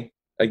memory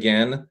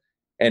again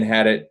and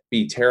had it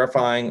be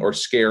terrifying or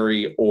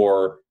scary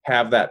or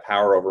have that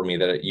power over me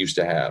that it used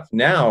to have.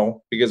 Now,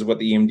 because of what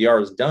the EMDR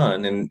has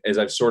done, and as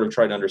I've sort of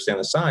tried to understand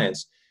the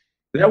science,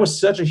 that was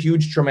such a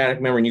huge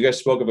traumatic memory. And you guys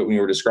spoke of it when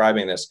you were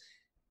describing this.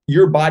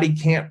 Your body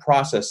can't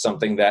process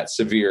something that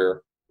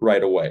severe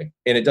right away,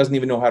 and it doesn't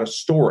even know how to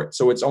store it.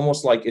 So it's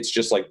almost like, it's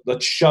just like,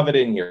 let's shove it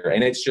in here.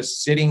 And it's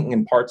just sitting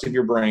in parts of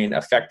your brain,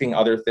 affecting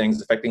other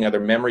things, affecting other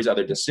memories,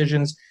 other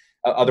decisions,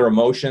 other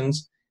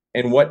emotions.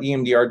 And what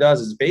EMDR does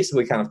is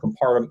basically kind of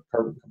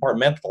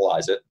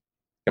compartmentalize it,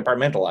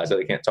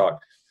 I can't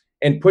talk,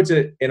 and puts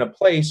it in a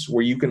place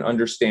where you can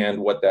understand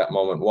what that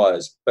moment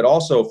was. But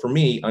also, for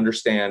me,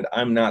 understand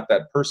I'm not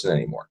that person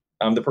anymore.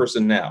 I'm the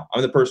person now.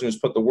 I'm the person who's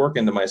put the work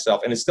into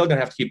myself, and is still going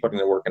to have to keep putting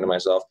the work into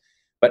myself.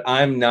 But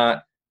I'm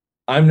not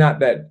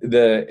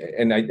that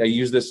and I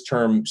use this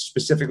term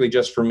specifically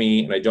just for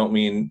me, and I don't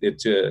mean it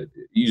to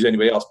use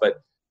anybody else,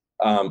 but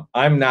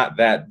I'm not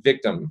that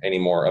victim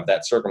anymore of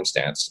that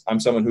circumstance.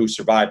 I'm someone who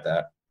survived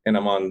that, and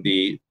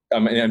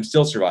I'm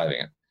still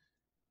surviving it.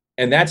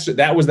 And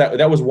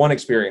that was one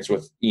experience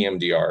with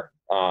EMDR,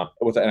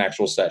 with an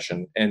actual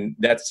session. And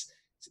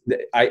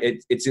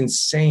it's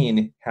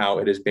insane how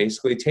it has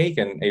basically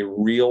taken a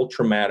real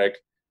traumatic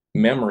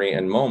memory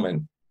and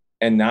moment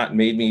and not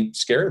made me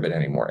scared of it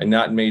anymore, and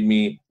not made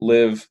me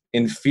live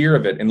in fear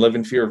of it and live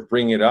in fear of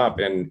bringing it up.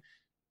 And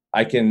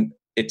I can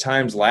at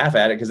times laugh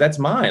at it because that's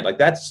mine. Like,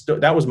 that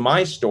was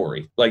my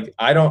story. Like,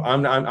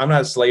 I'm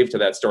not a slave to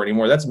that story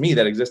anymore. That's me.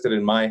 That existed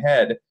in my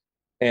head.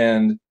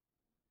 And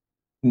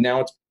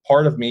now it's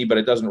part of me, but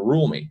it doesn't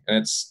rule me.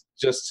 And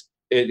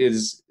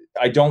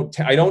I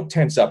don't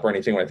tense up or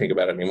anything when I think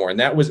about it anymore.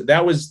 And that was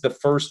the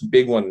first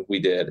big one we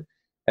did.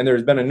 And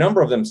there's been a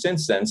number of them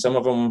since then. Some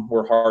of them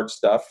were hard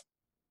stuff.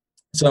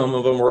 Some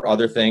of them were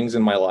other things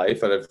in my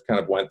life that I've kind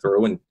of went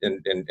through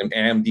and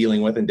am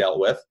dealing with and dealt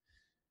with.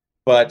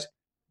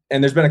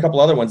 And there's been a couple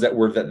other ones that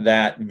were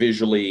that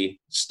visually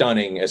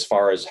stunning as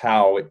far as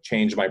how it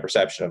changed my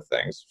perception of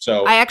things.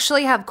 So I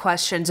actually have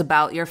questions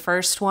about your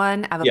first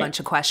one. I have a bunch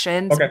of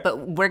questions,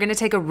 but we're going to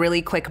take a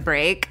really quick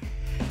break.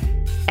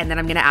 And then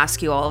I'm going to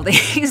ask you all of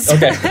these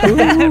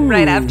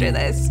right after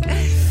this.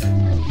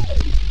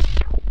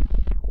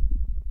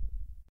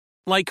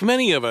 Like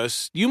many of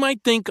us, you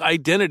might think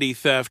identity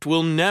theft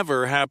will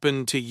never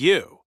happen to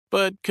you.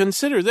 But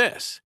consider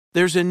this.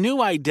 There's a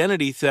new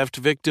identity theft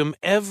victim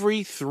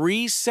every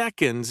 3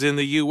 seconds in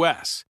the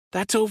U.S.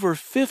 That's over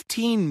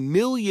 15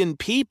 million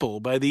people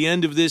by the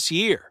end of this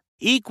year,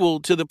 equal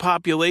to the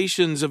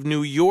populations of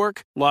New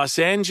York, Los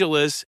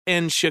Angeles,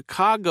 and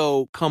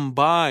Chicago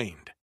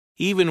combined.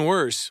 Even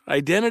worse,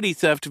 identity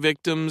theft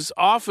victims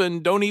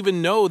often don't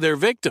even know they're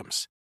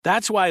victims.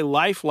 That's why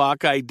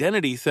LifeLock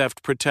Identity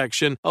Theft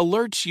Protection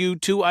alerts you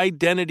to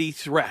identity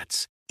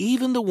threats,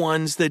 even the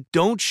ones that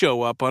don't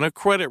show up on a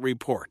credit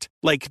report,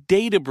 like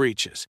data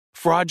breaches,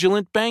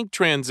 fraudulent bank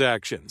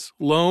transactions,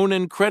 loan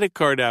and credit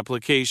card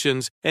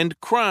applications, and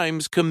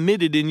crimes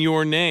committed in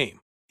your name.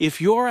 If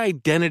your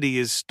identity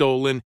is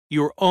stolen,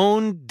 your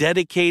own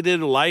dedicated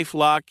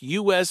LifeLock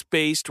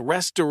US-based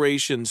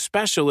restoration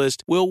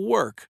specialist will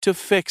work to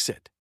fix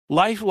it.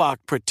 LifeLock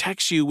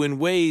protects you in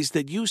ways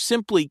that you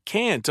simply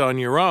can't on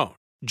your own.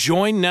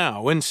 Join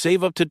now and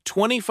save up to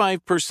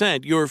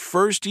 25% your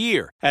first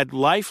year at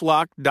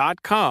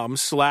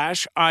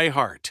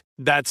LifeLock.com/iHeart.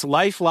 That's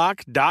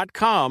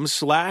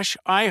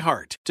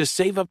LifeLock.com/iHeart to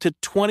save up to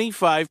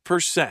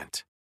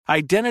 25%.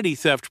 Identity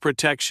theft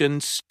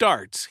protection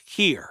starts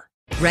here.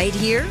 Right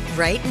here,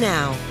 right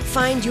now.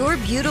 Find your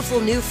beautiful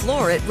new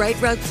floor at Right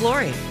Rug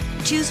Flooring.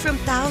 Choose from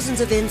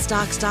thousands of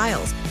in-stock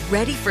styles,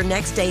 ready for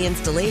next day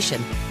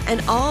installation,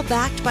 and all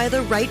backed by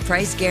the right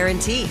price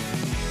guarantee.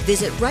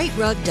 Visit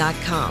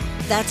rightrug.com.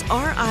 That's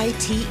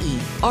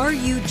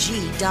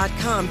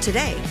RITERUG.com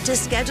today to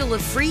schedule a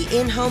free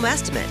in-home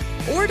estimate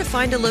or to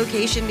find a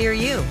location near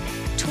you.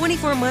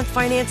 24-month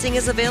financing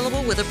is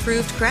available with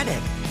approved credit.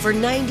 For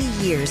 90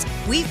 years,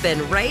 we've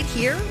been right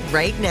here,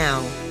 right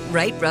now.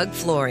 Right Rug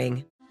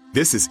Flooring.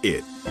 This is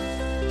it.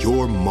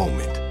 Your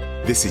moment.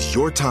 This is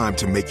your time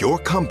to make your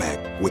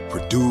comeback with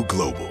Purdue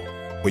Global.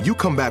 When you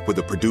come back with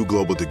a Purdue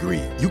Global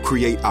degree, you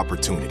create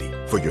opportunity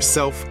for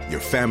yourself, your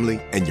family,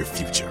 and your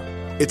future.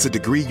 It's a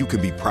degree you can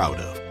be proud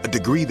of, a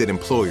degree that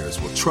employers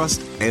will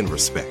trust and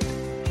respect.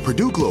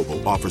 Purdue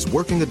Global offers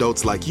working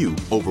adults like you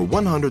over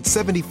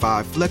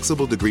 175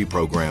 flexible degree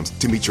programs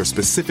to meet your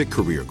specific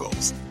career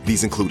goals.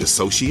 These include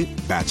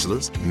associate,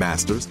 bachelor's,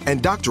 master's,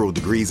 and doctoral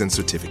degrees and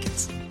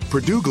certificates.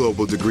 Purdue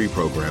Global degree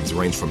programs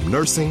range from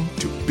nursing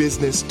to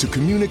business to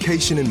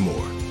communication and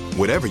more.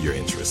 Whatever your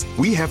interest,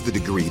 we have the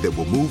degree that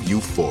will move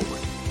you forward.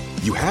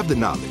 You have the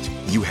knowledge,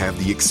 you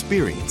have the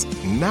experience.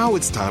 Now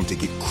it's time to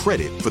get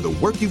credit for the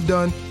work you've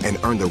done and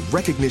earn the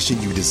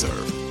recognition you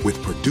deserve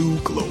with Purdue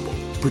Global,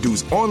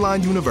 Purdue's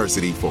online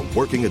university for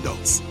working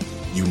adults.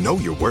 You know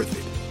you're worth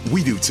it.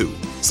 We do too.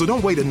 So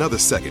don't wait another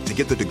second to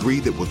get the degree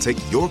that will take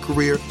your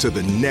career to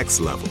the next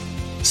level.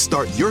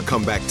 Start your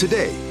comeback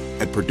today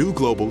at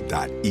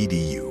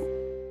purdueglobal.edu.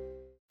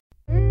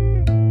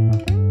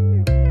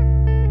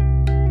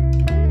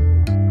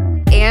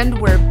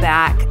 And we're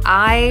back.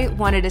 I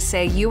wanted to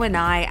say you and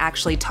I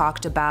actually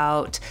talked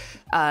about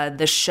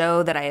the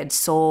show that I had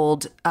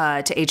sold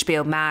to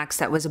HBO Max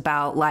that was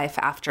about life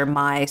after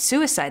my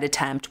suicide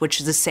attempt, which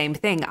is the same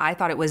thing. I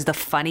thought it was the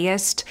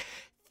funniest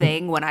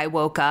thing when I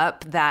woke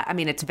up. That, I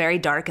mean, it's very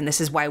dark, and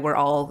this is why we're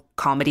all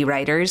comedy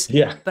writers.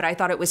 Yeah. But I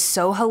thought it was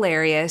so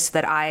hilarious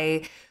that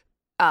I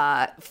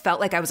felt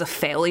like I was a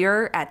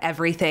failure at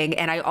everything,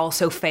 and I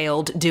also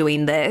failed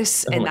doing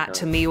this, and that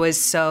to me was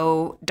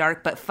so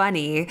dark but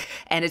funny.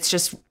 And it's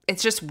just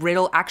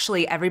riddle.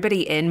 Actually,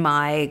 everybody in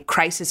my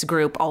crisis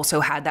group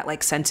also had that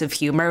like sense of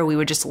humor. We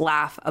would just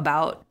laugh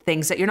about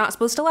things that you're not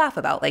supposed to laugh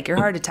about, like your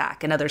heart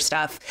attack and other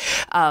stuff.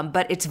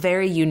 But it's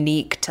very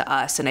unique to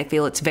us, and I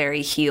feel it's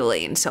very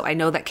healing. So I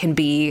know that can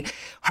be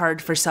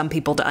hard for some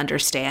people to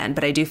understand,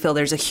 but I do feel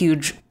there's a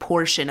huge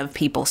portion of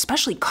people,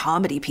 especially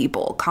comedy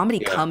people. Comedy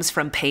comes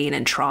from pain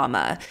and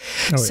trauma.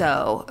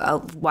 So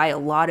why a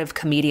lot of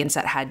comedians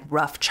that had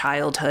rough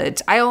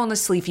childhoods, I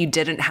honestly, if you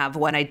didn't have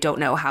one, I don't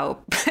know how,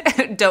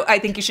 I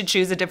think you should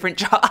choose a different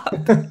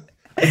job.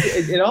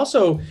 It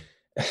also,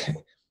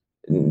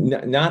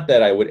 not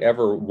that I would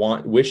ever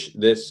wish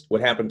this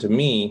would happen to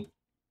me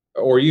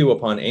or you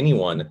upon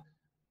anyone,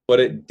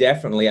 but it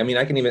definitely, I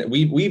mean,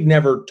 we've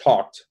never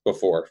talked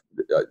before,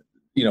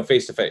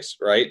 face to face,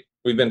 right?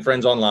 We've been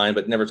friends online,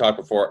 but never talked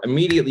before.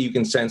 Immediately you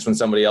can sense when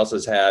somebody else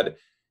has had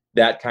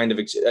that kind of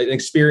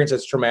experience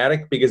that's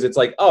traumatic, because it's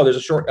like, oh, there's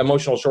a short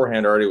emotional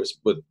shorthand already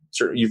with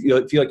certain, you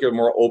feel like you're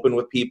more open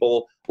with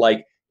people.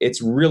 Like,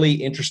 it's really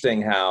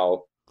interesting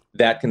how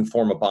that can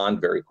form a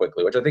bond very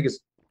quickly, which I think is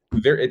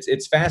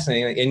it's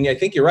fascinating. And I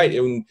think you're right.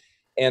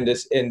 And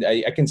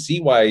I can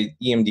see why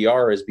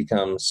EMDR has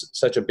become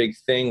such a big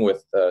thing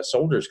with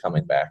soldiers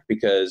coming back,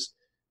 because,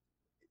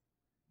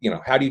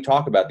 how do you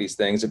talk about these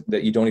things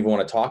that you don't even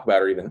want to talk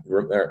about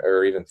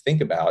or even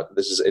think about?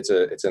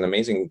 It's an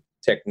amazing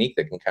technique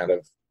that can kind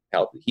of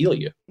help heal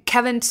you.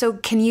 Kevin, so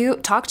can you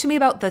talk to me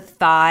about the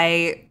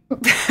thigh,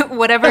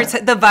 whatever it's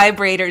the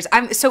vibrators?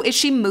 So is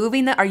she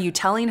moving them? Are you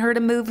telling her to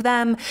move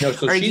them? No,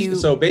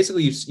 so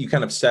basically you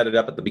kind of set it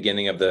up at the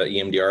beginning of the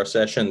EMDR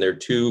session. They're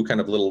two kind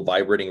of little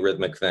vibrating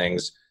rhythmic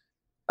things.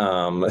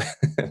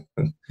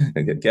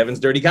 Kevin's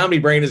dirty comedy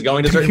brain is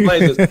going to certain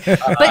places.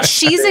 But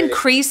she's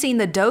increasing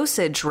the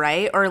dosage,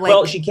 right? Or like,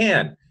 well, she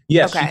can.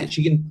 Yes, okay.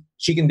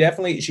 She can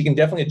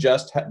definitely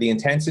adjust the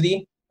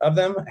intensity of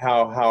them,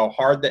 how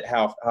hard they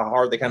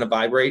kind of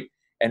vibrate,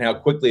 and how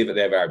quickly that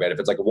they vibrate. If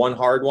it's like one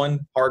hard one,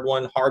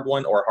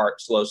 or hard,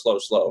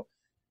 slow.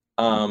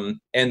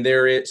 And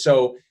there is,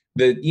 so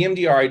the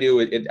EMDR I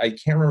do, I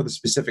can't remember the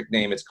specific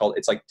name. It's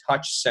like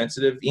touch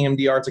sensitive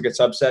EMDR. It's like a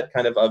subset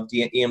kind of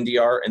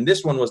EMDR. And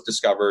this one was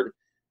discovered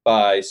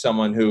by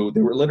someone who,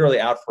 they were literally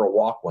out for a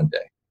walk one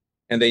day,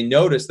 and they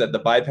noticed that the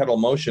bipedal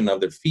motion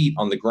of their feet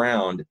on the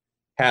ground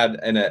had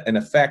an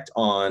effect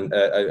on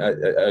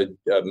a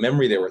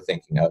memory they were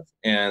thinking of.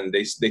 And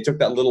they took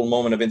that little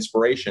moment of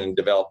inspiration and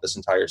developed this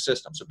entire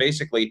system. So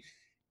basically,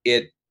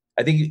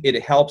 I think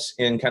it helps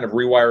in kind of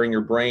rewiring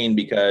your brain,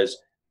 because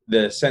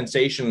the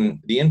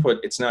sensation, the input,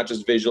 it's not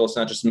just visual, it's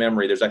not just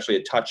memory. There's actually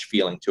a touch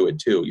feeling to it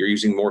too. You're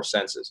using more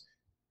senses.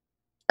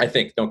 I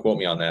think, don't quote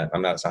me on that.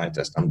 I'm not a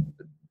scientist.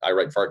 I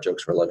write fart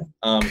jokes for a living.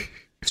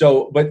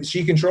 But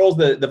she controls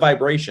the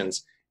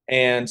vibrations,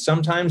 and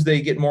sometimes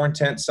they get more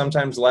intense,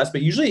 sometimes less,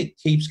 but usually it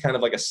keeps kind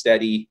of like a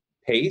steady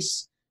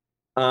pace.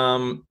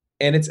 And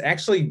it's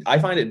actually, I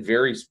find it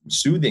very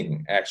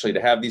soothing actually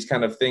to have these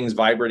kind of things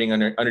vibrating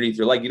underneath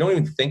your leg. You don't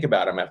even think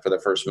about them after the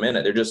first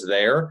minute. They're just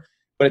there,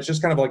 but it's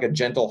just kind of like a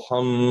gentle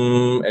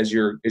hum as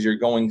you're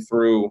going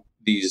through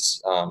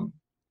these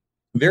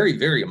very,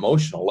 very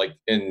emotional, like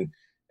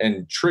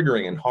and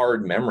triggering and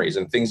hard memories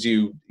and things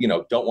you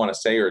don't want to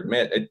say or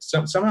admit.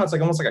 Somehow it's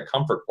like almost like a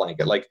comfort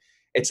blanket. Like,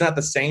 it's not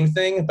the same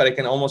thing, but I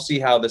can almost see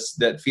how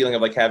that feeling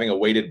of like having a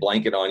weighted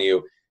blanket on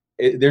you,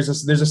 there's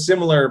a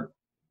similar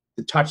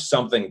touch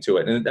something to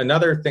it. And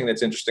another thing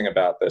that's interesting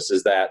about this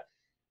is that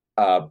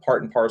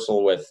part and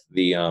parcel with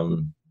the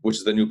which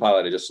is the new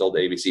pilot I just sold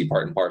to ABC,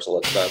 Part and Parcel.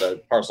 It's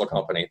the parcel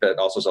company that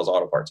also sells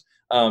auto parts.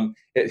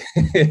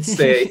 It's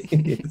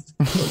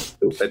so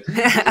stupid.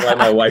 That's why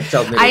my wife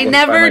tells me. I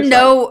never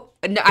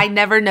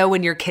know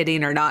when you're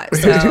kidding or not.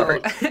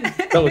 So.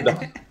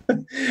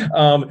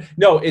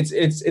 No,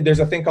 there's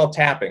a thing called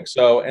tapping.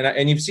 So,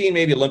 and you've seen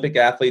maybe Olympic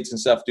athletes and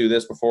stuff do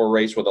this before a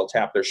race, where they'll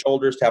tap their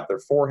shoulders, tap their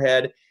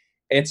forehead.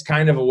 It's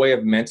kind of a way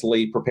of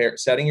mentally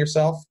setting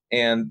yourself.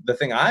 And the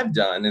thing I've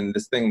done, and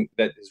this thing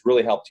that has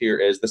really helped here,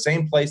 is the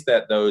same place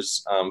that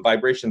those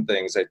vibration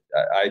things that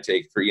I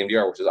take for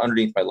EMDR, which is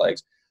underneath my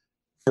legs,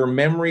 for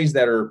memories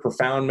that are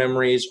profound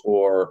memories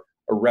or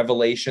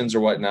revelations or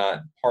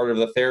whatnot. Part of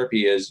the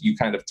therapy is you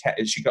kind of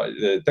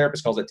the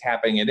therapist calls it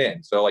tapping it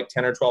in. So like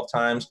 10 or 12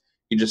 times,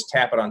 you just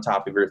tap it on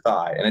top of your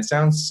thigh. And it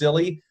sounds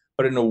silly,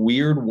 but in a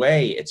weird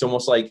way, it's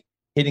almost like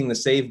hitting the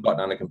save button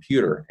on a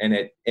computer. And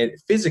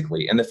it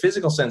physically, and the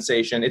physical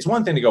sensation, it's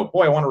one thing to go,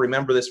 boy, I want to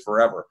remember this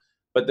forever.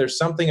 But there's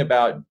something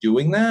about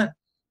doing that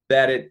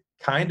it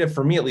kind of,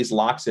 for me at least,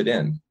 locks it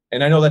in.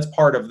 And I know that's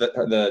part of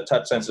the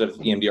touch sensitive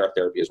EMDR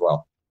therapy as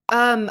well.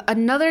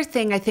 Another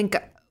thing, I think,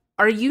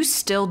 are you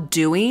still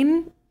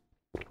doing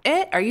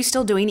it? Are you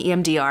still doing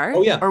EMDR?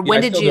 Oh, yeah. Or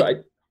when did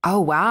you?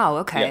 Oh, wow.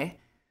 Okay. Yeah.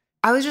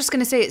 I was just going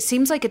to say, it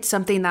seems like it's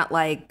something that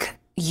like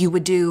you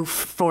would do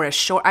for a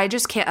short, I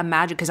just can't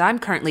imagine, because I'm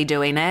currently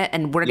doing it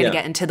and we're going to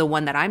get into the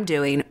one that I'm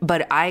doing,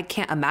 but I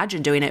can't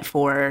imagine doing it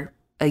for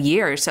a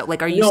year. So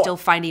like, are you still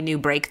finding new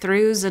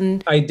breakthroughs?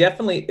 And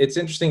it's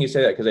interesting you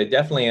say that, because I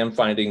definitely am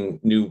finding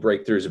new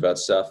breakthroughs about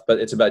stuff, but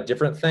it's about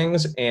different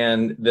things.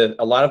 And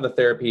a lot of the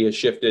therapy has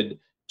shifted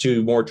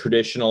to more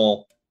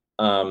traditional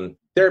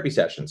therapy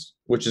sessions,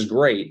 which is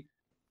great.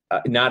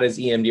 Not as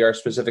EMDR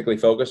specifically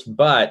focused,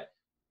 but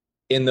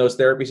in those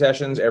therapy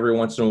sessions, every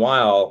once in a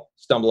while,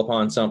 stumble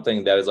upon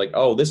something that is like,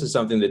 oh, this is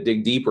something to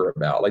dig deeper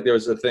about. Like there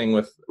was a thing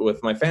with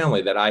my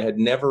family that I had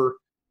never,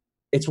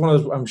 it's one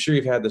of those, I'm sure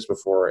you've had this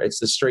before. It's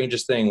the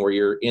strangest thing where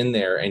you're in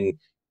there and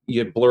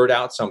you blurt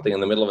out something in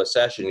the middle of a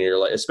session. And you're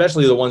like,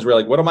 especially the ones where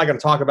you're like, what am I going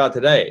to talk about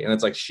today? And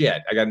it's like,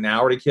 shit, I got an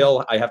hour to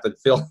kill. I have to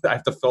fill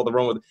the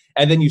room with,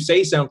 and then you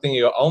say something,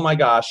 you go, oh my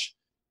gosh,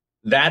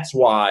 that's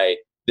why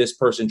this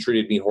person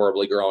treated me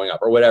horribly growing up,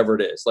 or whatever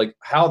it is. Like,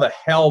 how the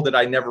hell did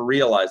I never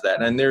realize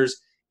that? And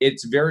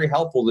it's very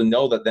helpful to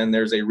know that then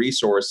there's a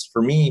resource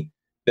for me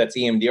that's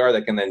EMDR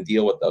that can then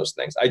deal with those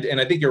things. And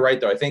I think you're right,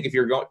 though. I think if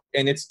you're going,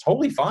 and it's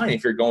totally fine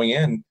if you're going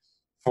in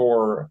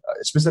for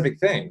a specific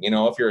thing,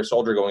 if you're a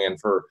soldier going in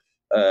for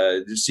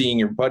seeing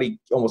your buddy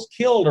almost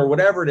killed or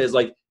whatever it is,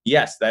 like,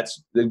 yes,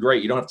 that's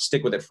great. You don't have to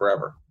stick with it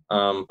forever.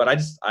 But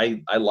I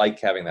like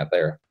having that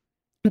there.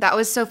 That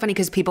was so funny,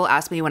 because people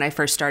ask me when I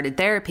first started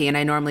therapy, and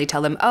I normally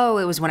tell them, oh,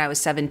 it was when I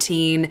was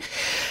 17.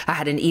 I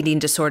had an eating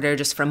disorder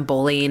just from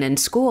bullying in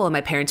school, and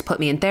my parents put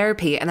me in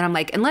therapy. And then I'm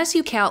like, unless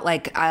you count,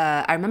 like,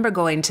 I remember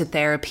going to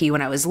therapy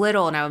when I was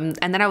little, and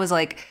then I was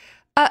like,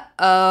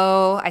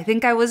 I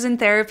think I was in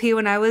therapy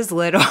when I was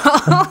little.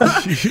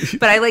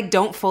 But I like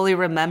don't fully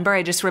remember.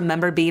 I just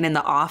remember being in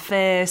the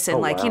office,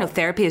 and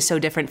therapy is so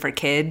different for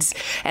kids.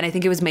 And I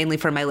think it was mainly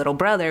for my little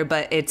brother,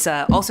 but it's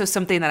also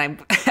something that I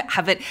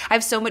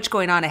have so much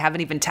going on. I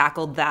haven't even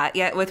tackled that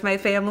yet with my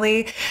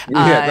family.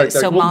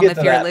 So Mom,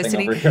 if you're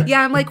listening,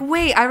 I'm like,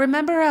 wait, I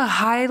remember a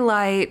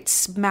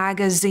highlights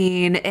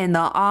magazine in the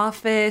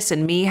office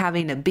and me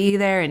having to be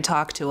there and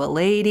talk to a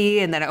lady.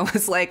 And then I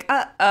was like,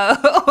 but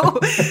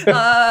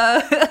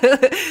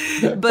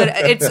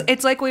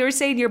it's like we were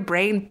saying, your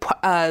brain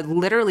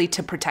literally,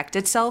 to protect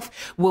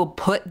itself, will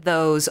put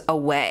those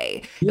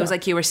away. It was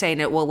like you were saying,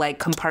 it will like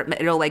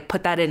compartment, it'll like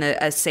put that in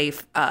a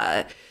safe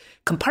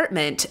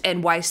compartment,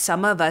 and why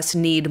some of us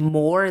need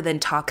more than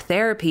talk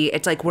therapy.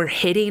 It's like we're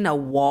hitting a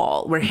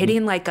wall. We're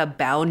hitting like a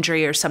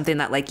boundary or something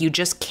that like you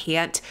just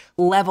can't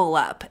level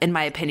up, in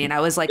my opinion. I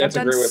was like, I've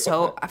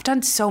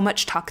done so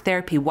much talk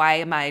therapy. Why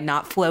am I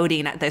not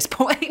floating at this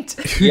point?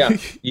 Yeah.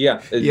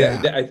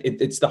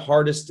 It's the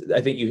hardest. I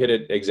think you hit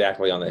it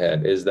exactly on the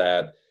head, is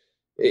that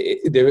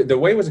the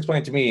way it was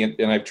explained to me,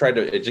 and I've tried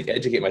to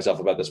educate myself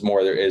about this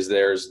more,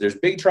 there's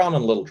big trauma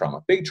and little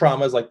trauma. Big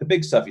trauma is like the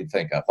big stuff you'd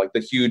think of, like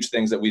the huge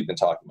things that we've been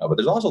talking about. But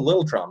there's also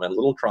little trauma, and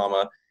little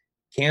trauma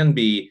can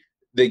be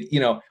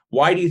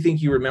why do you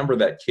think you remember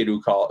that kid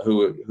who called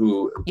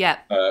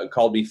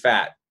me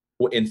fat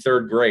in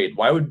third grade?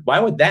 Why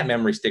would that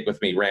memory stick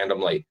with me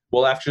randomly?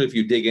 Well, actually, if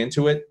you dig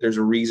into it, there's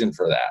a reason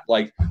for that.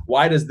 Like,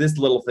 why does this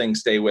little thing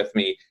stay with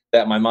me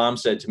that my mom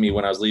said to me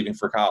when I was leaving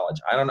for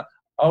college? I don't know.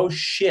 Oh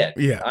shit.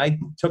 Yeah. I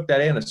took that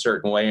in a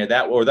certain way, and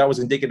that was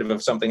indicative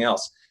of something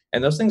else.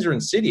 And those things are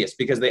insidious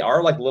because they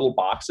are like little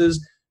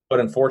boxes, but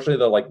unfortunately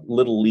they're like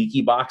little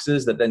leaky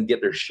boxes that then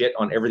get their shit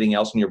on everything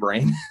else in your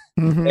brain.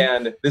 Mm-hmm.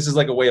 And this is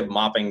like a way of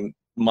mopping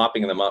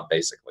them up,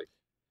 basically.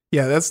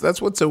 Yeah,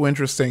 that's what's so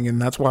interesting, and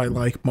that's why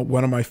like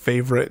one of my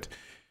favorite,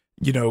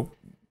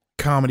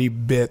 comedy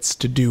bits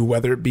to do,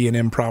 whether it be an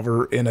improv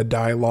or in a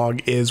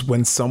dialogue, is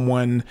when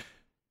someone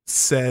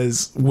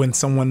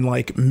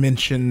like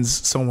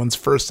mentions someone's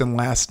first and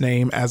last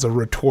name as a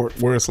retort,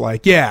 where it's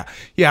like, yeah,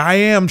 I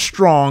am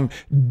strong,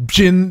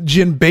 Jen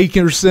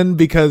Bakerson,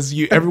 because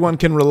everyone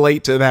can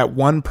relate to that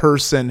one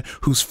person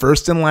whose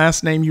first and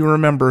last name you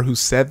remember, who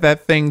said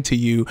that thing to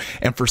you,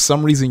 and for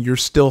some reason you're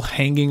still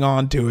hanging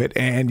on to it.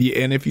 And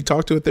if you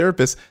talk to a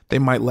therapist, they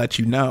might let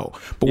you know.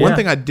 But one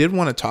thing I did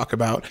want to talk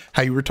about,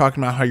 how you were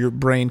talking about how your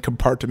brain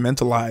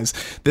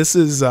compartmentalized. This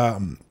is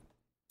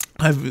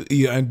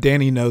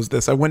Danny knows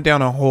this. I went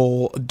down a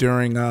hole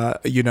during,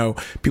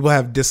 people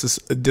have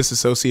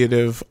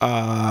dissociative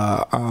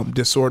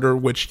disorder,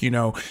 which,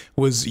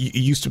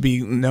 used to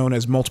be known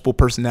as multiple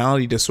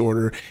personality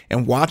disorder.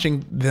 And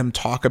watching them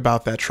talk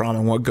about that trauma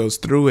and what goes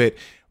through it,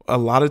 a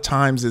lot of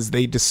times is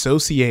they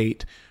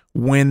dissociate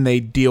when they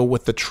deal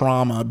with the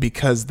trauma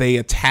because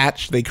they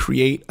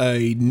create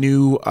a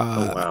new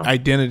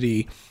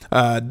identity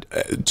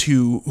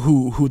to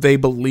who they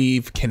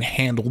believe can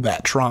handle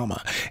that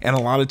trauma. And a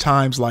lot of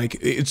times, like,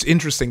 it's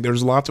interesting,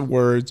 there's lots of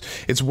words,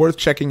 it's worth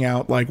checking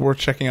out like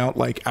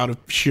out of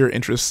sheer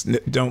interest.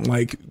 Don't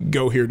like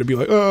go here to be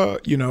like,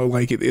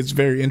 it's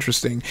very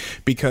interesting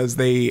because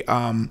they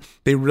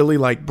really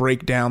like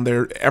break down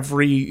their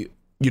every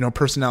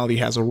personality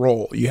has a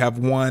role. You have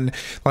one,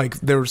 like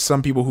there's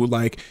some people who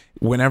like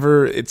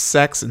whenever it's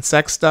sex and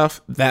sex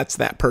stuff, that's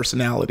that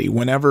personality.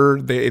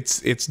 Whenever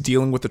it's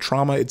dealing with the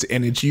trauma,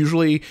 it's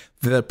usually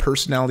the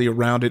personality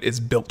around it is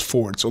built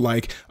for it. So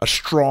like a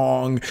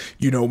strong,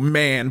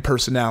 man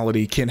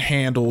personality can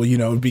handle,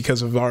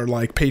 because of our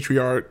like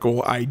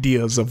patriarchal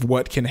ideas of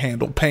what can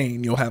handle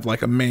pain. You'll have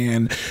like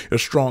a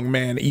strong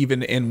man,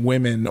 even in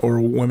women or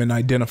women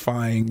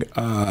identifying,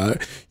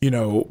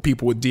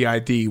 people with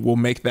DID will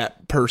make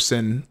that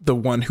person the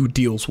one who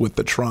deals with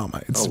the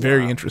trauma. It's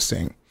very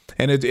interesting.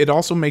 And it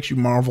also makes you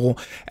marvel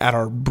at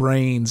our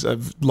brains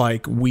of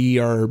like we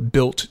are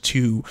built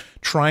to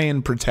try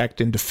and protect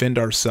and defend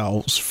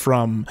ourselves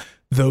from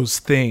those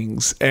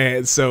things.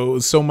 And so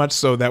much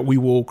so that we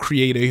will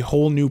create a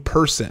whole new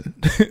person,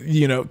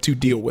 to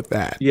deal with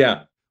that.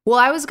 Yeah. Well,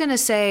 I was going to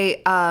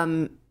say,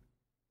 I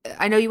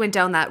know you went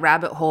down that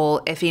rabbit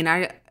hole, Iffy, and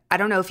I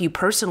don't know if you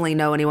personally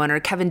know anyone, or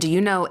Kevin, do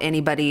you know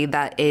anybody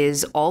that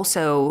is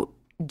also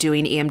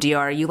doing EMDR?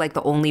 Are you like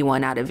the only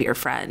one out of your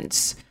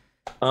friends?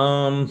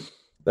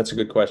 That's a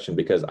good question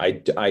because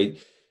I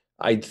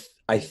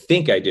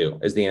think I do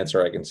is the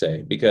answer I can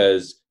say,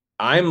 because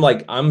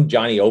I'm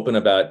Johnny open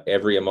about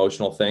every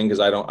emotional thing. Cause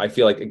I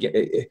feel like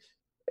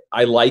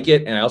I like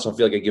it. And I also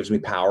feel like it gives me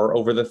power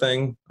over the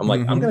thing. I'm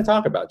like, I'm going to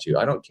talk about you.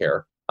 I don't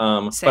care.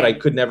 But I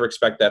could never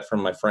expect that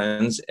from my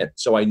friends. And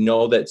so I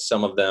know that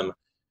some of them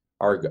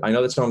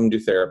do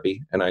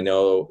therapy, and I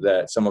know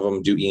that some of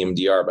them do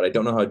EMDR, but I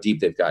don't know how deep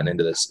they've gotten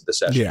into the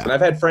sessions. Yeah. And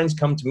I've had friends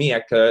come to me,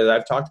 because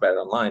I've talked about it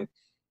online,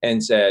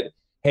 and said,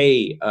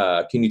 hey,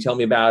 can you tell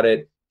me about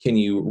it? Can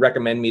you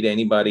recommend me to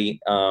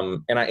anybody?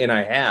 And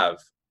I have,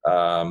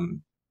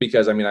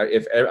 because I mean,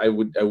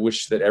 I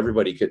wish that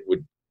everybody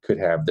could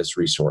have this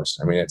resource.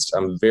 I mean,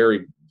 I'm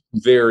very,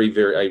 very,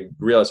 very, I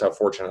realize how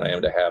fortunate I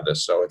am to have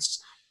this. So it's,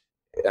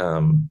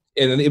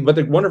 but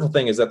the wonderful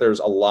thing is that there's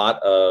a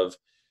lot of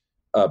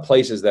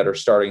places that are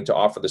starting to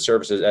offer the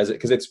services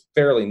because it's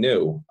fairly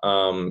new.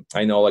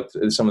 I know like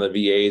some of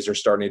the VAs are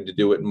starting to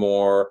do it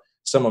more.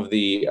 Some of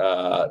the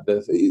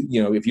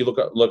if you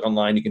look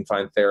online, you can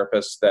find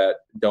therapists that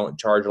don't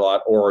charge a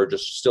lot or are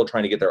just still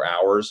trying to get their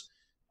hours,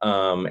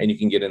 and you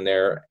can get in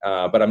there.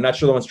 But I'm not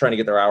sure the ones trying to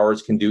get their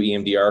hours can do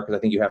EMDR, because I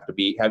think you have to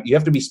be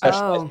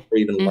specialized to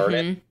even learn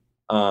it.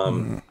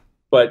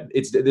 but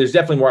there's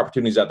definitely more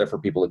opportunities out there for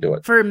people to do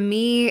it. For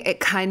me, it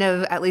kind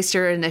of, at least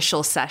your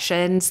initial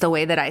sessions, the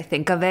way that I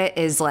think of it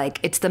is like,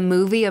 it's the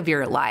movie of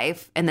your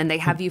life. And then they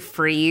have you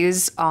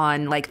freeze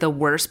on like the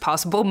worst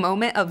possible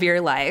moment of your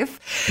life.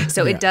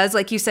 So it does,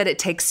 like you said,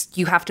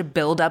 you have to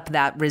build up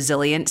that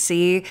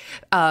resiliency.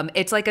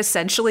 It's like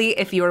essentially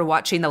if you were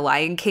watching The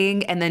Lion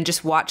King and then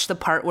just watch the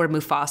part where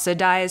Mufasa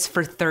dies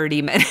for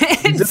 30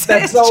 minutes.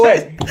 That's no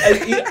way.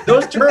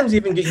 Those terms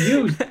even get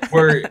used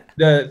where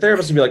the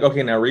therapist would be like,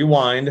 okay, now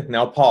rewind,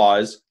 now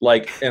pause.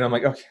 Like, and I'm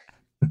like, okay,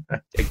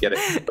 I get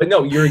it. But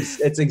no,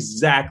 it's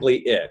exactly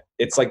it.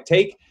 It's like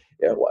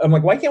I'm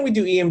like, why can't we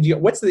do EMDR?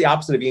 What's the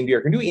opposite of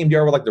EMDR? Can we do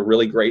EMDR with like the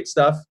really great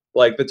stuff?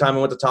 Like the time I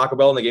went to Taco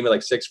Bell and they gave me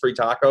like 6 free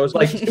tacos.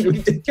 Like,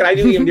 can I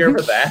do EMDR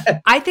for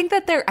that? I think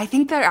there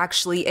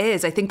actually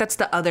is. I think that's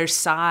the other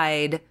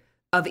side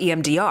of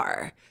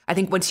EMDR. I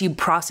think once you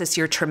process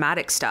your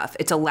traumatic stuff,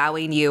 it's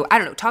allowing you, I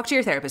don't know, talk to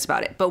your therapist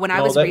about it. But when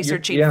I was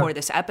researching for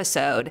this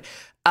episode,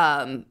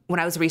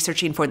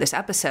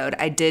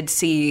 I did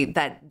see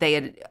that they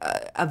had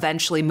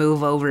eventually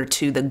move over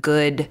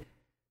to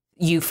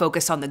you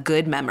focus on the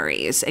good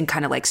memories and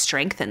kind of like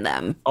strengthen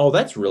them. Oh,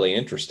 that's really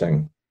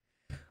interesting.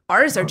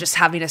 Ours are just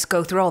having us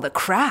go through all the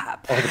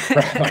crap.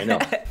 I know.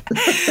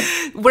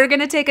 We're going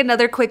to take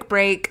another quick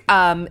break.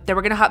 Then we're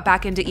going to hop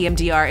back into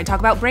EMDR and talk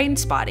about brain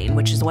spotting,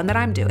 which is the one that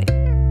I'm doing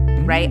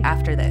right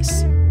after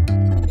this.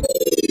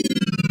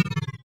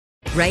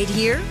 Right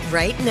here,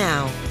 right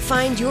now.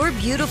 Find your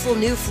beautiful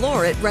new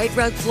floor at Right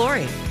Rug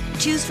Flooring.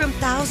 Choose from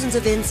thousands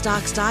of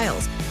in-stock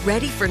styles,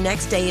 ready for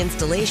next day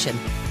installation,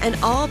 and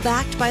all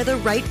backed by the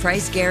right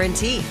price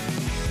guarantee.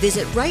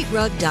 Visit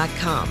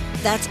rightrug.com.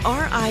 That's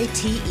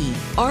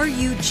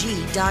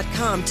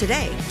RITERUG.com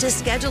today to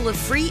schedule a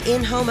free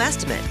in-home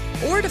estimate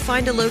or to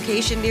find a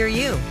location near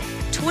you.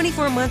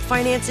 24-month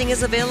financing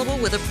is available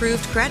with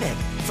approved credit.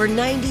 For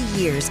 90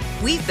 years,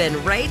 we've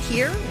been right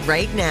here,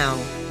 right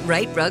now.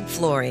 Right Rug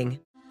Flooring.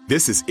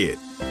 This is it.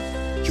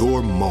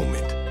 Your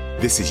moment.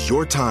 This is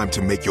your time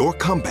to make your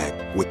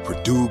comeback with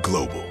Purdue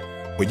Global.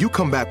 When you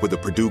come back with a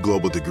Purdue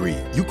Global degree,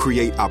 you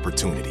create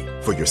opportunity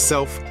for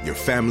yourself, your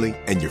family,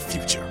 and your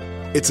future.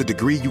 It's a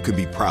degree you can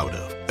be proud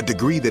of, a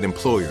degree that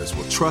employers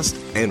will trust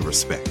and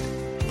respect.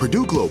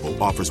 Purdue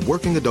Global offers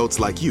working adults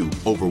like you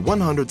over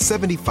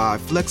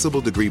 175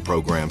 flexible degree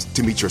programs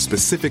to meet your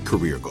specific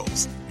career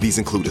goals. These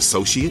include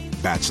associate,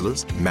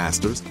 bachelor's,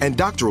 master's, and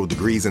doctoral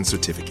degrees and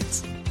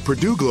certificates.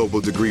 Purdue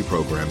Global degree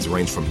programs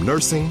range from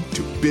nursing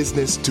to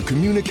business to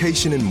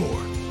communication and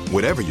more.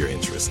 Whatever your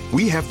interest,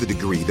 we have the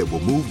degree that will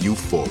move you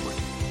forward.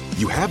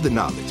 You have the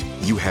knowledge,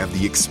 you have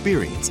the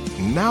experience.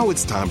 Now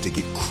it's time to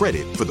get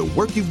credit for the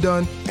work you've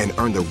done and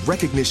earn the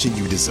recognition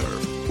you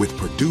deserve with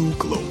Purdue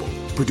Global,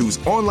 Purdue's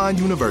online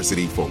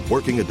university for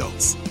working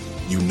adults.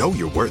 You know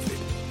you're worth it.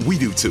 We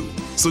do too.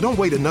 So don't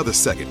wait another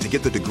second to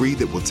get the degree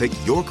that will take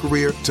your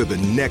career to the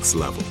next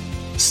level.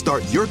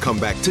 Start your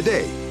comeback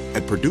today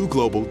at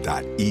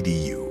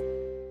purdueglobal.edu.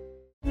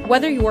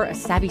 Whether you're a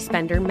savvy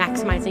spender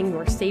maximizing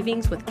your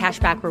savings with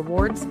cashback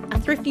rewards,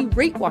 a thrifty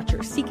rate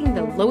watcher seeking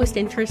the lowest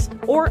interest,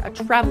 or a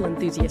travel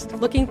enthusiast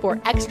looking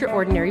for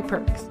extraordinary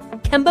perks,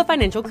 Kemba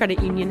Financial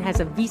Credit Union has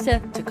a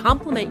visa to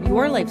complement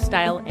your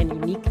lifestyle and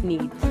unique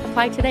needs.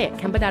 Apply today at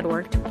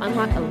Kemba.org to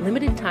unlock a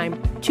limited time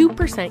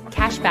 2%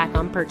 cash back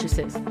on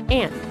purchases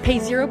and pay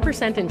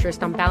 0%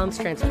 interest on balance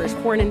transfers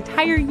for an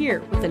entire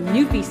year with a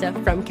new visa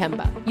from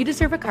Kemba. You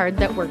deserve a card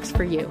that works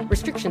for you.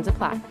 Restrictions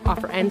apply.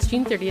 Offer ends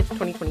June 30th,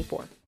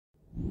 2024.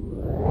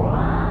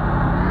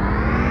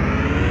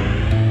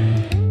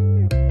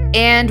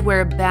 And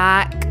we're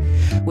back.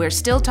 We're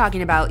still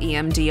talking about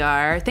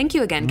EMDR. Thank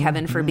you again,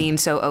 Kevin, for being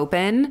so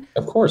open.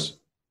 Of course.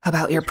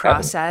 About your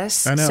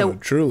process. I know,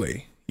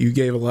 truly. You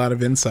gave a lot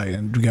of insight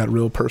and got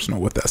real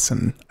personal with us,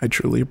 and I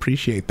truly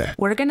appreciate that.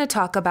 We're going to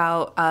talk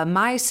about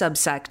my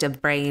subsect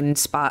of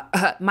EMDR,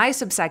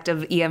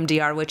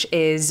 which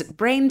is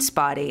brain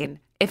spotting.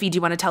 If you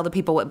do want to tell the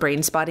people what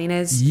brain spotting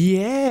is.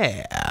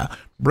 Yeah.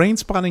 Brain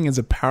spotting is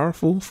a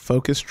powerful,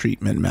 focused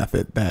treatment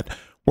method that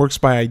works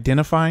by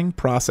identifying,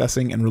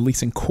 processing, and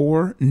releasing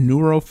core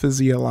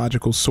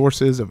neurophysiological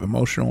sources of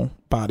emotional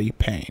body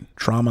pain,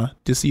 trauma,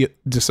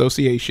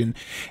 dissociation,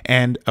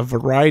 and a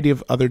variety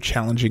of other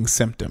challenging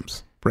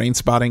symptoms. Brain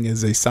spotting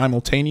is a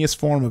simultaneous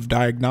form of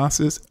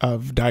diagnosis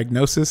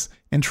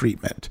and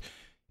treatment,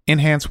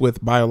 enhanced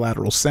with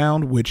bilateral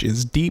sound, which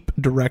is deep,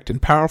 direct,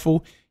 and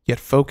powerful, yet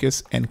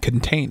focused and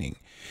containing.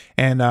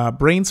 And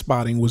brain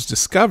spotting was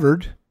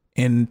discovered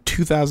in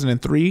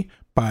 2003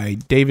 by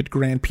David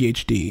Grant,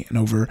 PhD, and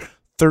over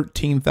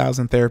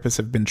 13,000 therapists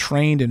have been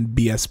trained in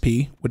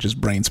BSP, which is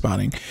brain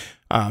spotting,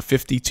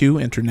 52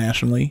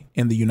 internationally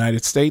in the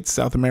United States,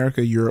 South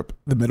America, Europe,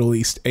 the Middle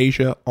East,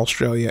 Asia,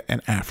 Australia,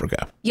 and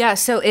Africa. Yeah,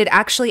 so it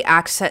actually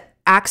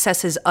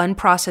accesses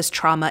unprocessed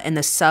trauma in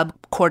the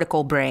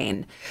subcortical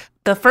brain.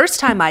 The first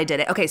time I did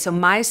it, okay, so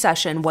my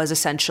session was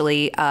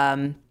essentially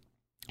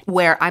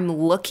where I'm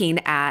looking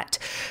at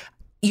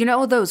You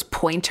know those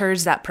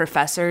pointers that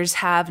professors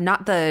have,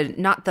 not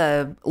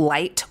the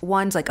light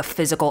ones, like a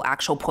physical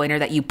actual pointer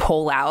that you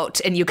pull out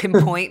and you can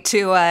point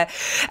to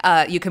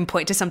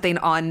something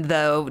on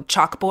the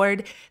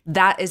chalkboard.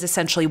 That is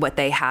essentially what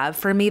they have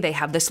for me. They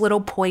have this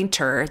little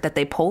pointer that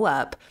they pull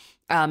up,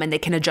 and they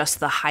can adjust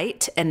the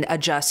height and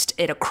adjust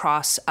it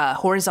across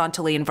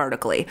horizontally and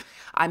vertically.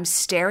 I'm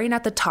staring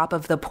at the top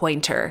of the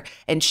pointer,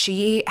 and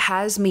she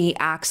has me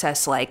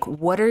access like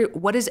what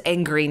is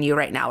angering you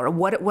right now, or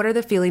what are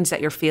the feelings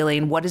that you're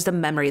feeling? What is the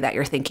memory that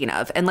you're thinking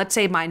of? And let's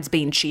say mine's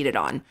being cheated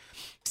on.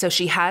 So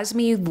she has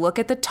me look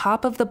at the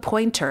top of the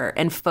pointer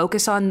and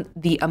focus on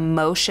the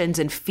emotions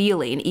and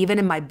feeling, even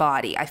in my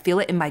body. I feel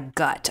it in my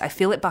gut. I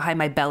feel it behind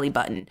my belly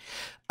button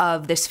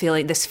of this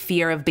feeling, this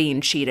fear of being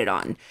cheated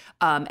on.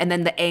 And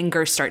then the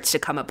anger starts to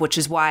come up, which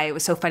is why it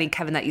was so funny,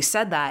 Kevin, that you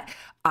said that.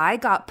 I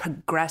got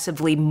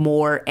progressively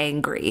more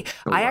angry.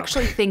 Oh, wow. I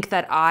actually think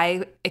that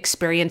I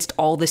experienced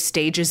all the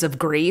stages of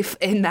grief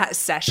in that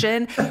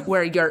session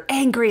where you're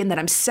angry and then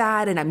I'm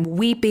sad and I'm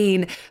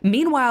weeping.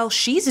 Meanwhile,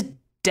 she's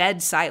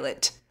dead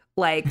silent.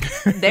 Like,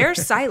 they're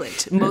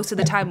silent most of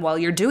the time while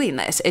you're doing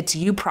this. It's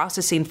you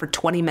processing for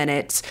 20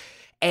 minutes,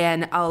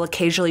 and I'll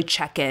occasionally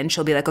check in.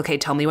 She'll be like, okay,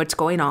 tell me what's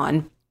going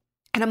on.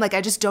 And I'm like,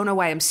 I just don't know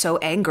why I'm so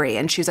angry.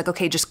 And she's like,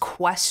 okay, just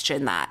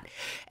question that.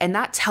 And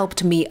that's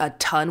helped me a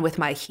ton with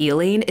my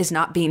healing, is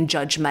not being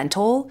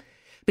judgmental,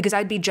 because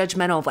I'd be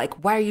judgmental of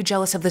like, why are you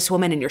jealous of this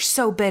woman? And you're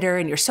so bitter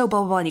and you're so blah,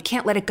 blah, blah, and you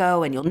can't let it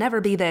go and you'll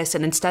never be this.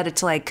 And instead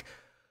it's like,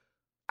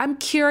 I'm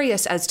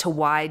curious as to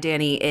why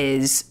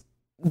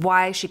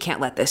why she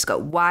can't let this go,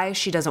 why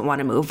she doesn't want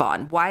to move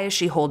on. Why is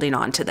she holding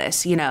on to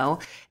this, you know?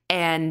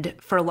 And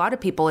for a lot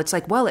of people, it's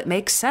like, well, it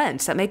makes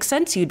sense. That makes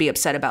sense. You'd be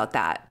upset about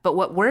that. But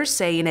what we're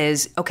saying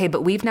is, okay,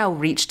 but we've now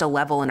reached a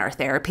level in our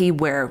therapy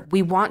where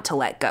we want to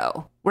let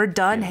go. We're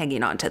done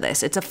hanging on to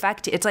this. It's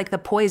like the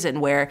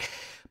poison where,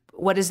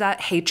 what is that?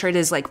 Hatred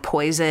is like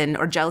poison,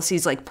 or jealousy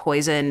is like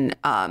poison.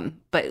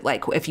 But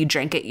like if you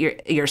drink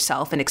it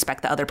yourself and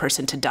expect the other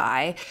person to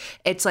die,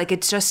 it's like,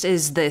 it just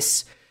is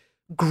this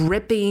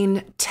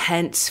gripping,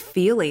 tense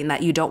feeling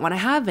that you don't want to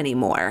have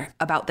anymore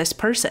about this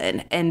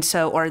person. And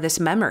so, or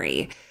this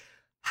memory.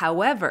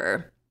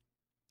 However,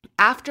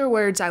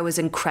 afterwards, I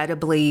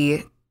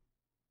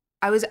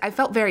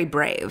felt very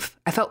brave.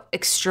 I felt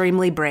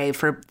extremely brave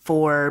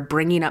for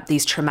bringing up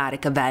these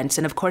traumatic events.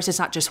 And of course, it's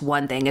not just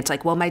one thing. It's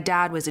like, well, my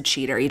dad was a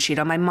cheater. He cheated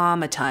on my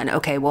mom a ton.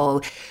 Okay,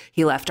 well,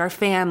 he left our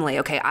family.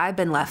 Okay, I've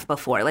been left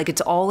before. Like,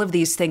 it's all of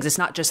these things. It's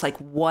not just like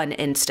one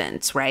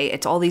instance, right?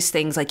 It's all these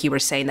things, like you were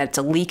saying, that it's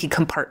a leaky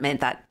compartment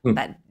that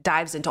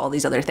dives into all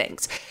these other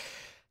things.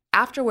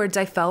 Afterwards,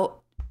 I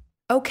felt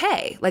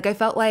okay. Like, I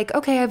felt like,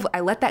 okay, I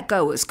let that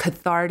go. It was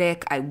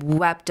cathartic. I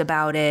wept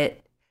about it.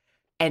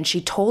 And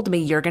she told me,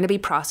 you're going to be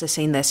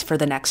processing this for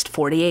the next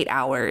 48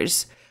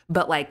 hours.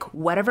 But like,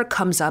 whatever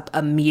comes up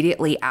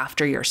immediately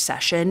after your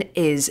session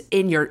is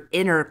in your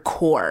inner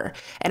core.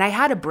 And I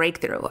had a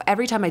breakthrough.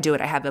 Every time I do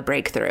it, I have a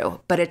breakthrough.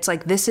 But it's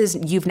like,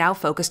 you've now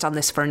focused on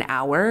this for an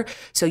hour.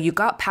 So you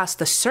got past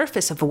the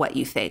surface of what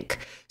you think.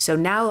 So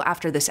now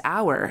after this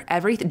hour,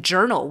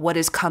 journal what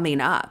is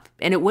coming up.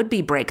 And it would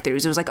be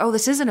breakthroughs. It was like, oh,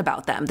 this isn't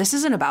about them. This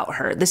isn't about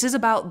her. This is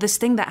about this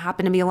thing that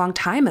happened to me a long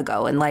time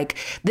ago. And like,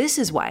 this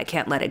is why I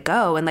can't let it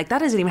go. And like, that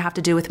doesn't even have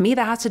to do with me.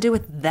 That has to do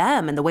with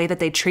them and the way that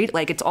they treat.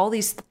 Like, it's all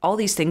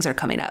these things are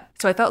coming up.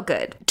 So I felt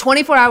good.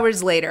 24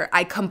 hours later,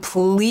 I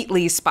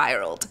completely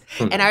spiraled.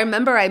 And I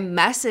remember I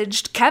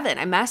messaged Kevin.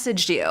 I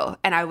messaged you.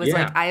 And I was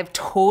like, I have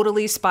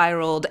totally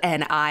spiraled,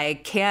 and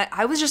I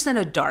was just in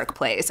a dark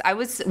place. I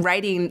was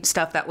writing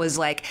stuff that was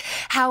like,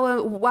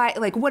 why,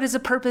 like, what is the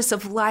purpose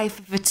of life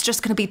if it's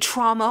just going to be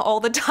trauma all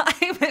the time?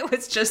 It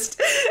was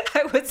just,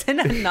 I was in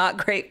a not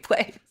great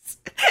place.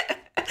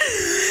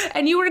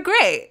 And you were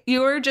great.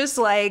 You were just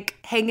like,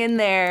 hang in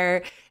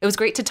there. It was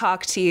great to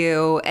talk to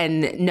you,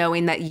 and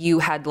knowing that you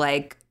had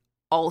like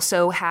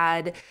also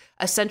had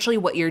essentially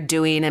what you're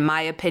doing, in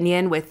my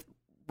opinion, with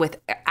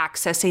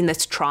accessing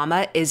this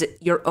trauma, is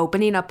you're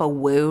opening up a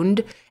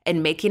wound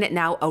and making it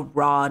now a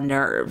raw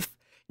nerve.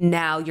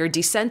 Now you're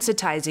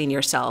desensitizing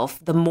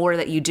yourself. The more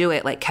that you do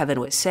it, like Kevin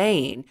was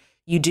saying,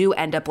 you do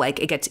end up like,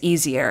 it gets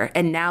easier.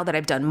 And now that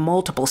I've done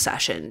multiple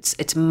sessions,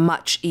 it's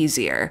much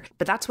easier.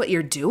 But that's what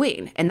you're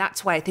doing. And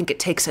that's why I think it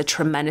takes a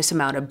tremendous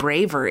amount of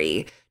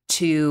bravery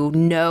to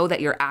know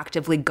that you're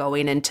actively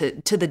going into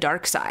the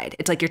dark side.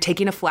 It's like you're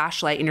taking a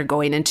flashlight and you're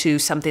going into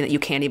something that you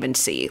can't even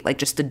see, like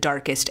just the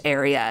darkest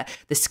area,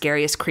 the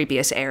scariest,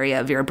 creepiest area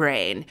of your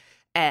brain.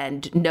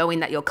 And knowing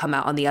that you'll come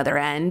out on the other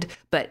end,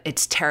 but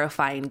it's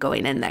terrifying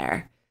going in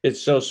there.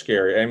 It's so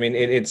scary. I mean,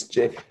 it's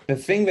the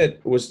thing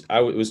that was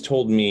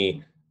told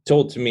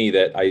to me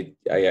that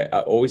I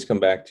always come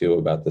back to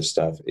about this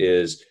stuff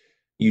is,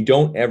 you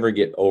don't ever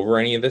get over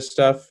any of this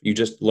stuff. You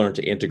just learn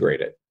to integrate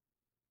it.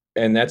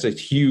 And there's a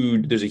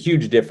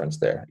huge difference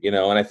there, you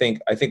know? And I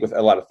think with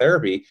a lot of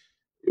therapy,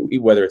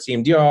 whether it's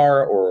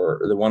EMDR or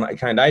the one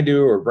I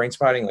do, or brain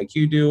spotting like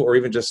you do, or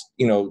even just,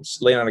 you know,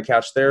 laying on a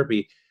couch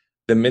therapy,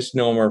 the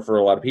misnomer for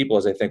a lot of people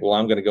is they think, well,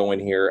 I'm going to go in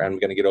here and I'm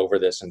going to get over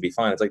this and be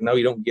fine. It's like, no,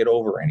 you don't get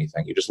over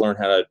anything. You just learn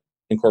how to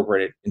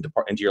incorporate it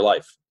into your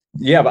life.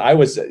 Yeah, but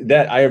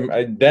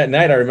that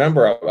night I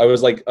remember I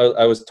was like,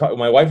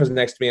 my wife was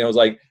next to me and I was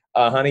like,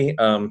 honey, we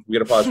got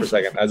to pause for a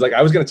second. I was like,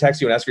 I was going to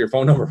text you and ask for your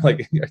phone number.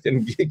 Like, I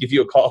didn't give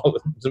you a call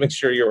to make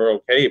sure you were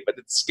okay. But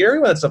it's scary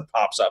when that stuff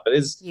pops up. It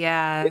is.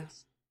 Yeah.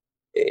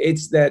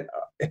 It's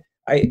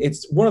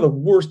one of the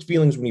worst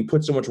feelings when you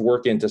put so much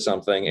work into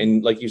something.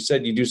 And like you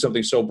said, you do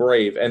something so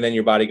brave and then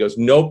your body goes,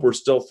 nope, we're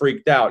still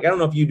freaked out. I don't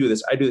know if you do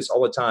this. I do this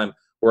all the time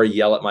where I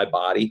yell at my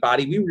body,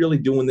 we really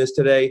doing this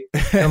today?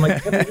 And I'm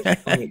like, just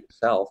yelling at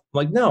yourself. I'm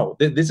like, no,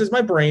 this is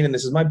my brain and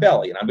this is my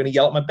belly. And I'm going to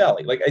yell at my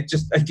belly. Like, I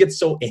get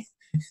so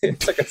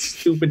it's like a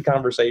stupid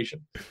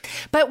conversation.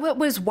 But what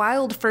was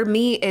wild for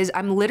me is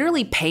I'm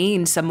literally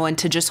paying someone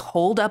to just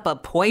hold up a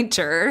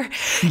pointer.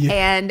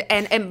 Yeah.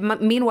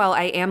 And meanwhile,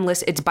 I am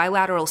listening. It's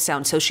bilateral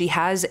sound. So she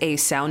has a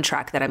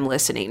soundtrack that I'm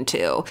listening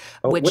to,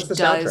 which what's the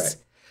soundtrack?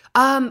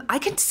 I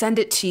can send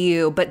it to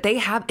you, but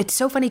it's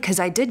so funny because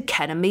I did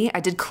ketamine. I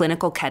did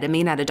clinical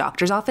ketamine at a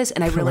doctor's office,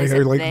 and I realized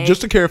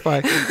just to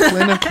clarify,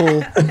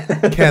 clinical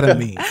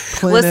ketamine.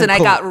 Listen, I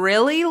got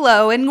really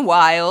low and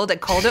wild. I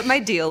called up my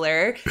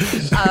dealer.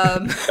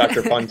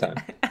 Dr.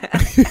 Funtime.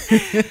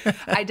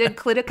 I did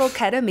clinical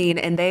ketamine,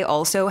 and they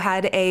also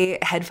had a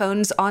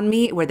headphones on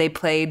me where they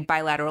played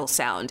bilateral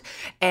sound,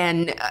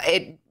 and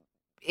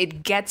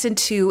it gets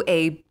into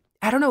a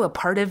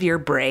part of your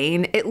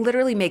brain. It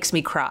literally makes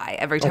me cry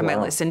every time I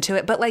listen to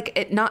it, but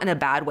not in a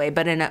bad way,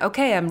 but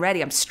okay, I'm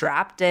ready. I'm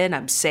strapped in,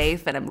 I'm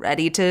safe, and I'm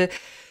ready to,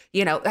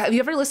 have you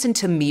ever listened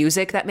to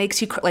music that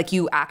makes you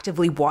you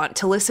actively want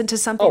to listen to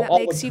something that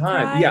makes you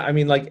cry? Yeah. I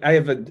mean, I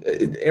have I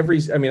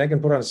can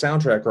put on a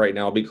soundtrack right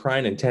now. I'll be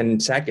crying in 10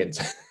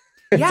 seconds.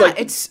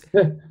 It's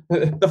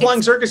the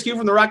Flying Circus cue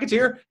from the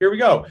Rocketeer. Here we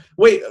go.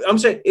 Wait, I'm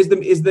saying, is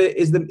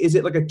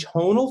it like a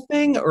tonal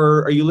thing,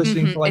 or are you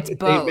listening to it's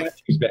both. Dave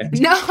Matthews Band?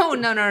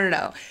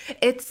 No.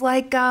 It's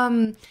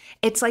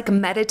like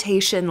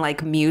meditation,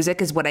 like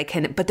music is what I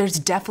can, but there's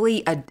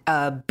definitely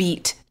a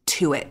beat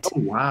to it.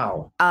 Oh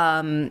wow.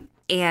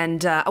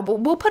 And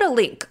we'll put a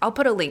link. I'll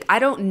put a link. I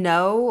don't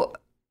know.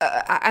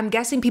 I'm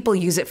guessing people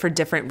use it for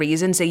different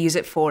reasons. They use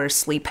it for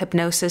sleep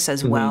hypnosis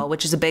as well,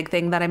 which is a big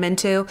thing that I'm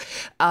into.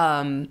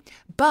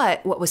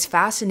 But what was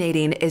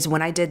fascinating is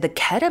when I did the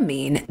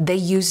ketamine, they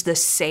used the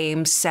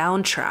same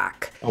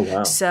soundtrack. Oh,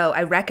 wow. So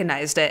I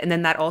recognized it. And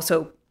then that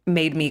also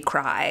made me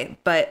cry.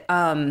 But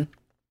when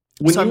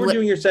you were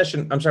doing your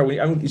session, I'm sorry,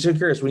 I'm so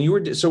curious. When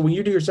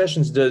you do your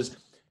sessions, does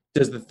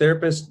the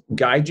therapist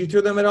guide you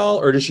through them at all?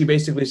 Or does she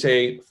basically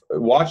say,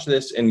 watch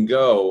this and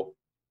go?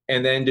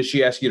 And then does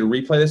she ask you to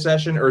replay the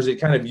session, or is it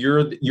kind of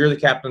you're the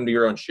captain to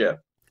your own ship?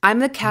 I'm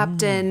the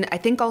captain. I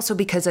think also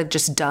because I've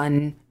just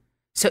done.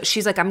 So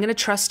she's like, I'm going to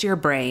trust your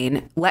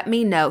brain. Let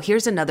me know.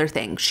 Here's another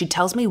thing. She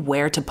tells me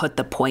where to put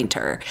the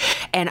pointer.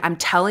 And I'm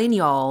telling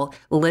y'all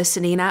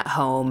listening at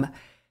home,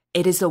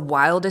 it is the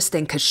wildest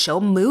thing because she'll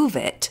move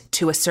it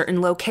to a certain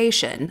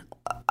location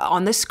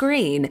on the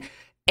screen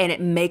and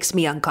it makes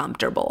me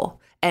uncomfortable.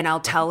 And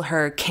I'll tell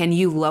her, can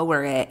you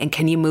lower it and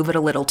can you move it a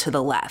little to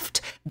the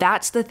left?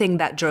 That's the thing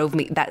that drove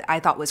me, that I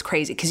thought was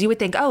crazy. Because you would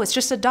think, oh, it's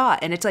just a dot.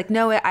 And it's like,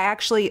 no,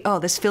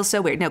 this feels so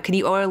weird. No, can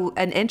you, or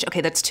an inch? Okay,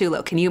 that's too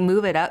low. Can you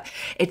move it up?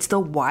 It's the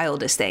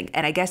wildest thing.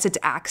 And I guess it's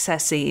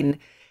accessing,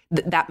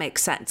 that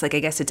makes sense. I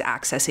guess it's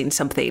accessing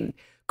something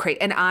crazy.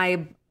 And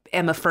I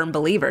am a firm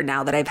believer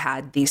now that I've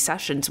had these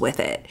sessions with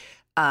it.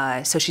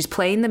 So she's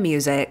playing the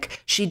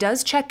music. She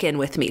does check in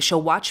with me.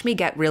 She'll watch me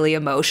get really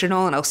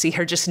emotional and I'll see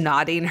her just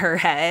nodding her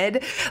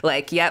head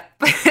like, yep,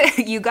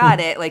 you got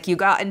it. Like you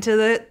got into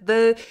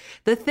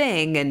the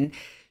thing. And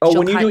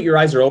when you do it, your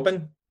eyes are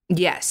open?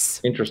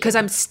 Yes. Interesting. Because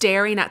I'm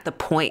staring at the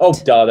point. Oh,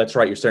 duh. That's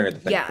right. You're staring at the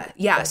thing.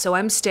 Yeah. Okay. So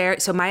I'm staring.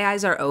 So my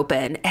eyes are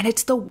open and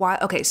it's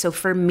okay. So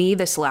for me,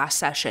 this last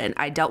session,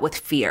 I dealt with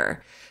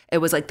fear. It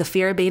was like the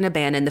fear of being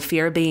abandoned, the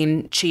fear of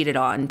being cheated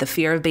on, the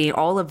fear of being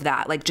all of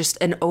that, like just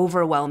an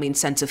overwhelming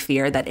sense of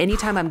fear that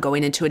anytime I'm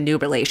going into a new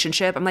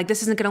relationship, I'm like,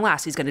 this isn't going to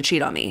last. He's going to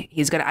cheat on me.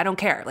 I don't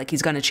care. Like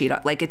he's going to cheat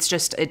on, like, it's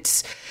just,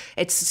 it's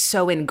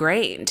so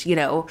ingrained,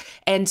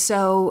 And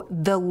so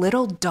the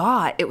little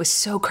dot, it was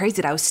so crazy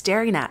that I was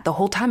staring at the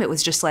whole time. It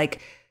was just like,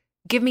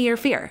 give me your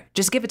fear.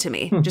 Just give it to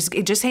me.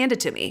 Just hand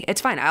it to me.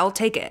 It's fine. I'll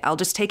take it. I'll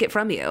just take it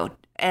from you.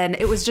 And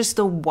it was just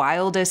the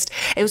wildest.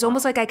 It was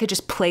almost like I could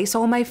just place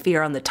all my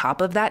fear on the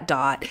top of that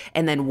dot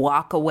and then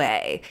walk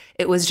away.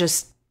 It was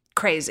just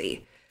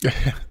crazy.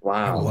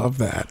 Wow. I love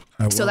that.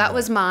 That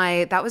was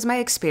my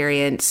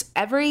experience.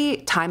 Every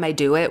time I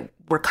do it,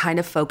 we're kind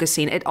of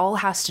focusing. It all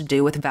has to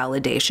do with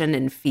validation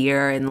and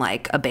fear and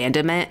like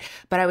abandonment.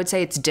 But I would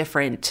say it's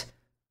different.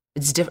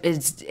 It's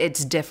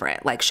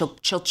different. Like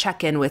she'll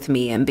check in with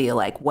me and be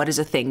like, what is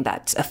a thing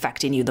that's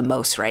affecting you the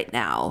most right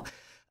now?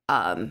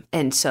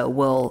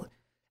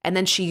 And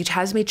then she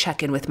has me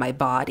check in with my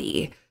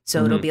body.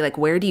 So it'll be like,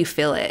 where do you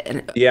feel it?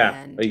 And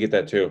you get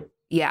that too.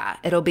 Yeah.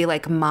 It'll be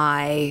like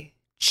my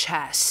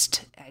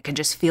chest. I can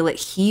just feel it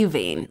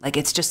heaving. Like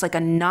it's just like a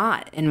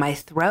knot in my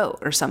throat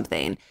or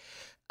something.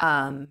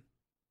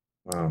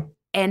 Wow.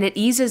 And it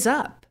eases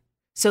up.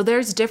 So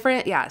there's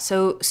different,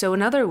 So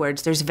in other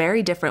words, there's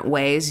very different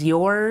ways.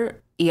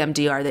 Your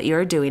EMDR that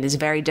you're doing is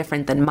very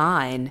different than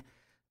mine.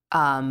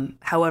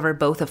 However,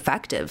 both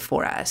effective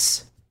for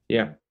us.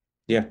 Yeah.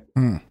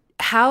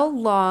 How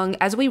long,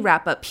 as we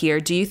wrap up here,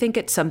 do you think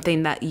it's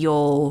something that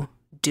you'll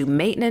do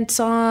maintenance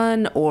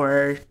on,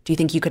 or do you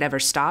think you could ever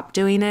stop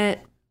doing it?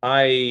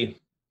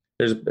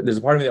 There's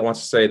a part of me that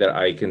wants to say that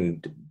I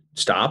can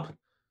stop,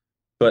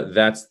 but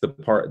that's the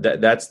part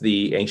that's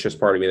the anxious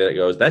part of me that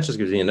goes, that just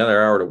gives me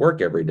another hour to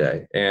work every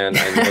day. And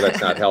I know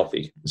that's not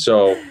healthy.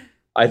 So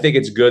I think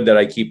it's good that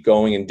I keep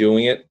going and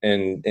doing it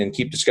and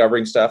keep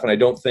discovering stuff. And I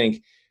don't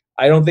think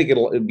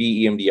it'll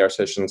be EMDR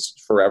sessions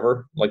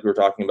forever, like we were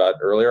talking about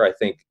earlier. I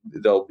think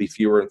there'll be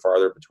fewer and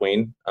farther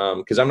between.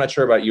 Because I'm not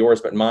sure about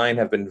yours, but mine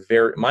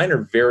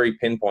are very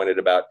pinpointed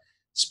about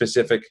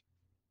specific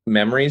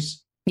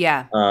memories.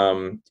 Yeah.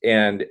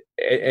 And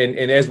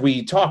as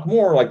we talk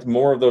more, like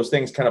more of those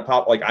things kind of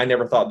pop. Like I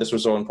never thought this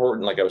was so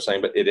important, like I was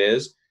saying, but it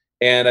is.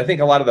 And I think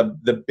a lot of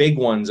the big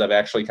ones I've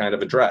actually kind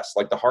of addressed,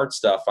 like the heart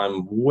stuff,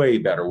 I'm way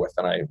better with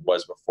than I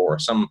was before.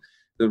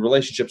 The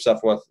relationship stuff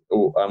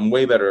I'm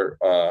way better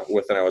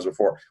with than I was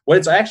before. What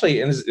it's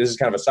actually, and this is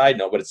kind of a side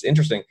note, but it's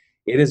interesting.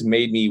 It has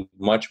made me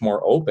much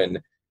more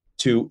open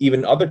to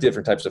even other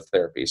different types of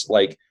therapies.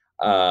 Like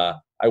I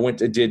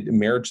did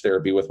marriage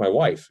therapy with my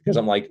wife because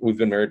I'm like, we've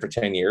been married for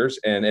 10 years.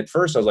 And at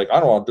first I was like, I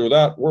don't want to do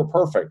that. We're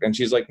perfect. And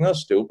she's like, no,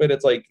 stupid.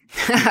 It's like,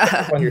 check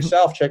up on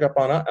yourself, check up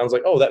on us. I was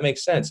like, oh, that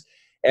makes sense.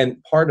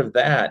 And part of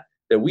that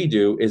we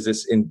do is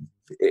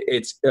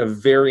it's a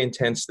very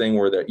intense thing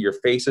where your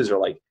faces are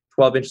like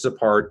 12 inches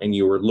apart and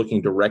you are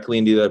looking directly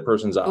into the other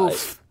person's eyes.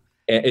 Oof.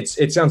 And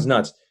it sounds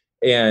nuts.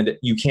 And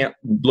you can't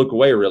look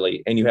away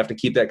really. And you have to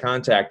keep that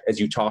contact as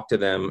you talk to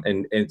them.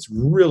 And it's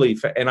really,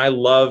 and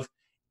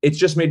it's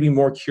just made me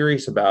more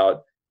curious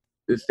about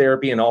the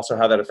therapy and also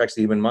how that affects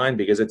the human mind,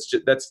 because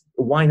that's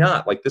why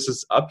not? Like, this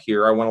is up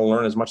here. I want to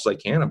learn as much as I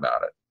can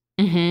about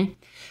it. Mm-hmm.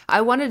 I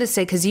wanted to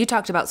say, because you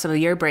talked about some of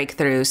your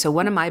breakthroughs. So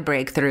one of my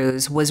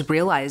breakthroughs was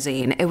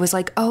realizing it was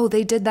like, oh,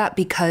 they did that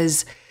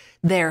because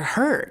they're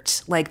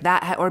hurt like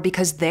that, or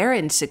because they're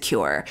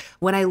insecure.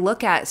 When I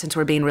look at, since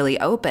we're being really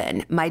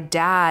open, my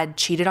dad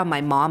cheated on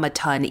my mom a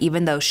ton,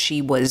 even though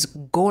she was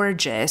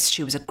gorgeous.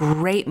 She was a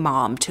great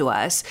mom to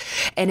us.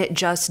 And it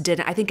just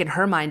didn't, I think in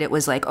her mind, it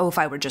was like, oh, if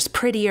I were just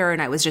prettier.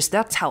 And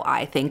that's how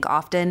I think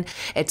often.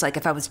 It's like,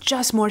 if I was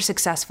just more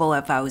successful,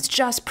 if I was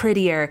just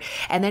prettier.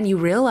 And then you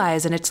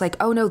realize, and it's like,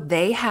 oh no,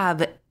 they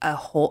have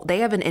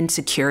an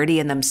insecurity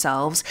in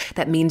themselves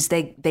that means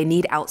they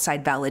need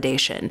outside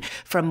validation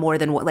from more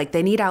than what, like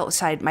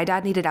my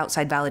dad needed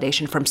outside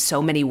validation from so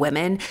many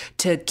women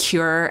to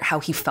cure how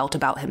he felt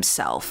about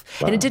himself.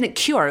 Wow. And it didn't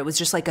cure, it was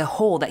just like a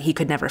hole that he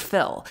could never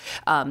fill,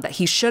 that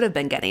he should have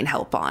been getting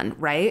help on,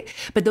 right?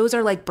 But those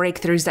are like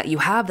breakthroughs that you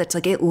have that's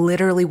like, it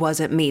literally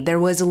wasn't me. There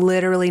was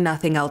literally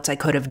nothing else I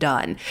could have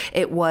done.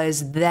 It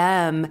was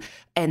them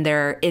and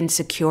their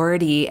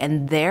insecurity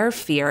and their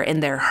fear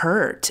and their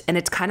hurt. And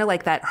it's kind of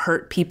like that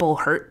hurt people,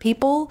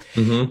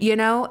 mm-hmm. you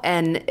know?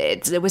 And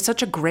it was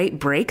such a great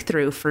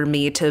breakthrough for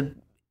me to,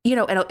 you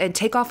know, and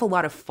take off a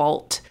lot of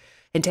fault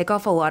and take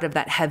off a lot of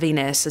that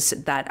heaviness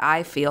that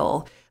I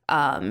feel,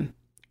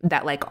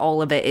 that like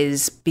all of it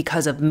is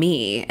because of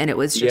me. And it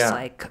was just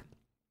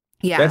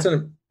that's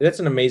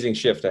an amazing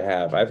shift to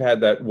have. I've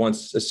had that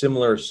once, a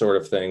similar sort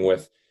of thing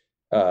with,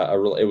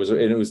 it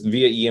was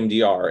via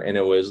EMDR, and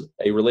it was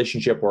a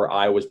relationship where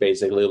I was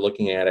basically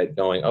looking at it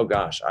going, oh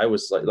gosh, I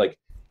was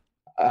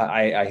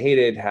I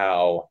hated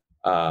how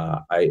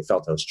I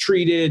felt I was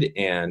treated,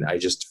 and I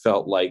just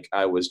felt like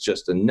I was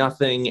just a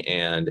nothing,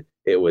 and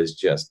it was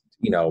just,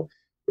 you know,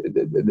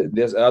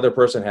 this other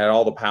person had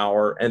all the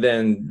power. And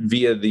then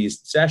via these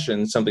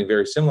sessions, something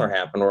very similar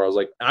happened where I was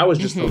like, I was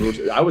just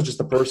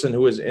the person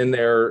who was in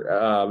their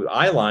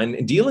eye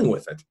line dealing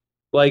with it.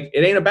 Like, it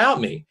ain't about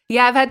me.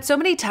 Yeah, I've had so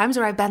many times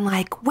where I've been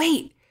like,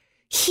 wait,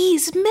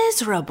 he's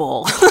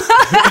miserable.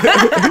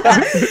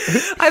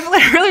 I've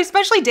literally,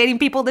 especially dating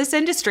people in this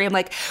industry, I'm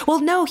like, well,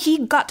 no, he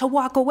got to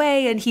walk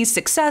away and he's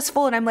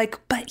successful. And I'm like,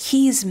 but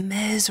he's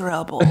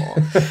miserable.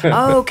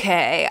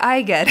 Okay,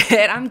 I get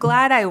it. I'm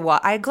glad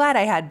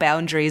I had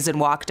boundaries and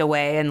walked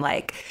away and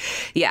like,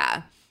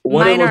 yeah.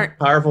 One of the most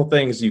powerful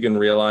things you can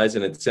realize,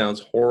 and it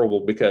sounds horrible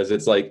because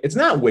it's like, it's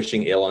not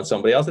wishing ill on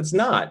somebody else. It's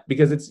not,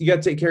 because you got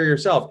to take care of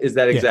yourself. Is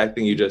that exact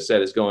thing you just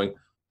said is going,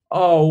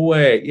 oh,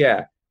 wait,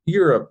 yeah.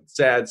 You're a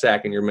sad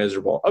sack and you're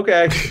miserable.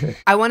 Okay.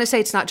 I want to say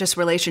it's not just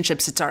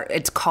relationships.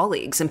 It's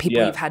colleagues and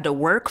people you've had to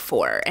work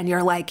for. And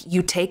you're like,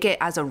 you take it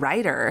as a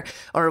writer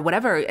or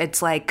whatever.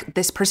 It's like,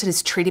 this person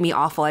is treating me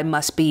awful. I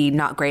must be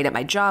not great at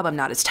my job. I'm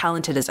not as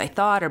talented as I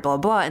thought, or blah,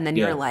 blah. And then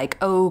you're like,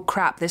 oh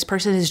crap, this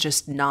person is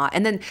just not.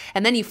 And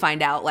then you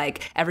find out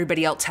like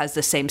everybody else has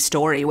the same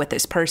story with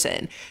this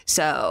person.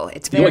 So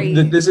it's very,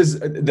 this is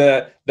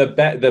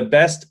the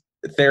best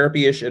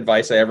therapy-ish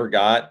advice I ever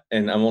got,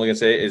 and I'm only gonna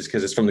say it is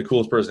because it's from the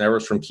coolest person ever.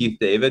 It's from Keith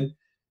David,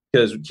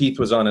 because Keith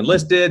was on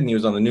Enlisted and he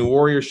was on the New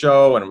Warrior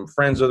show, and I'm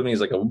friends with him. He's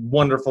like a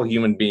wonderful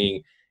human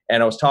being,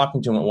 And I was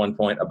talking to him at one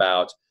point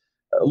about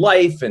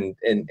life and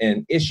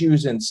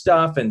issues and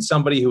stuff, and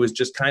somebody who was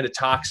just kind of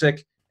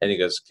toxic. And he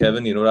goes,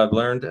 Kevin, you know what I've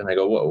learned? And I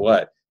go,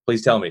 what?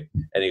 Please tell me.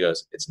 And he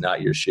goes, it's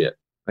not your shit.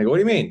 I go, what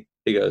do you mean?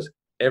 He goes,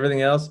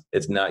 everything else,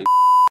 it's not your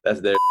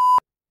that's their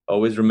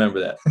Always remember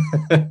that.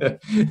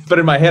 But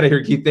in my head, I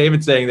hear Keith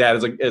David saying that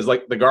as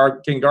like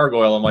the King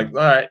Gargoyle. I'm like, all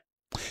right.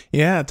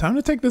 Yeah, time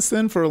to take this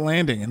in for a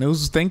landing. And it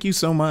was thank you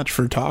so much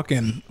for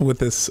talking with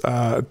us,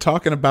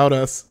 talking about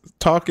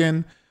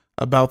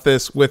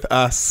this with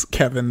us,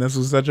 Kevin. This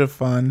was such a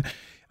fun,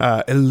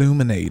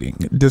 illuminating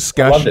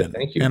discussion. I loved it.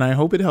 Thank you. And I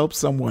hope it helps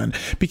someone,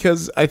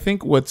 because I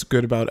think what's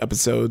good about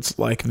episodes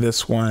like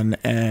this one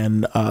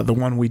and the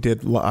one we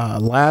did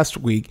last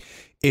week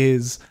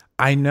is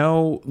I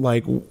know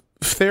like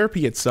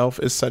therapy itself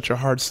is such a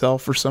hard sell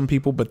for some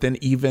people, but then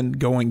even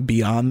going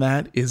beyond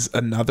that is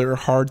another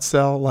hard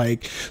sell.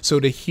 Like, so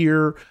to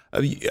hear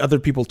other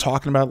people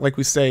talking about it, like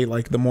we say,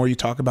 like the more you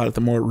talk about it,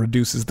 the more it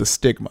reduces the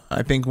stigma.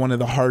 I think one of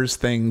the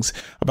hardest things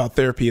about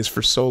therapy is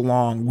for so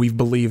long we've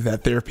believed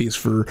that therapy is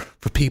for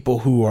people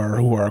who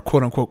are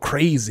quote unquote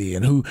crazy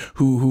and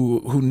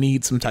who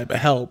need some type of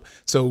help.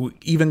 So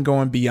even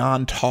going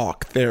beyond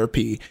talk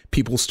therapy,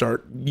 people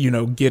start,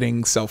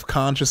 getting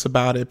self-conscious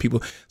about it.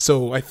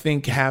 So I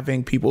think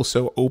having people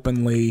so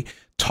openly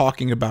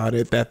talking about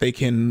it that they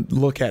can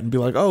look at and be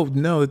like, oh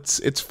no,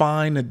 it's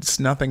fine, it's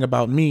nothing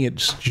about me,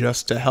 it's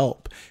just to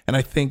help. And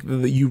I think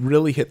that you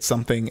really hit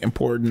something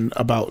important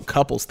about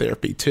couples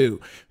therapy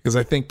too, because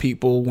I think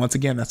people, once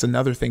again, that's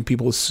another thing,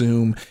 people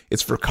assume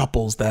it's for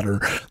couples that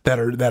are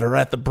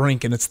at the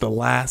brink and it's the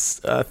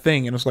last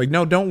thing. And it's like,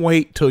 no, don't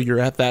wait till you're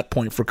at that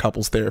point for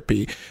couples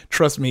therapy.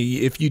 Trust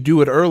me, if you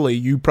do it early,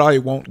 you probably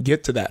won't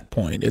get to that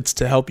point. It's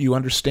to help you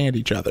understand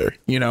each other,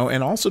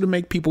 and also to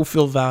make people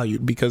feel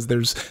valued, because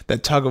there's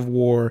that tug of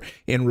war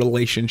in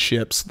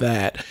relationships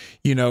that,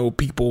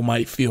 people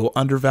might feel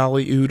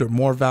undervalued or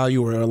more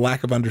value, or a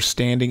lack of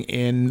understanding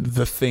in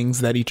the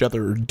things that each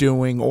other are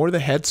doing or the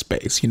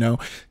headspace.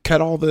 Cut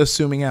all the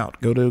assuming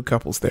out. Go to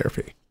couples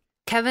therapy.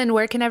 Kevin,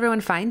 where can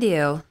everyone find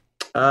you?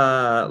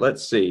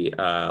 Let's see.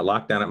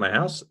 Lockdown at my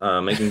house,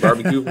 making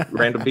barbecue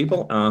random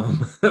people.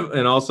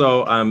 And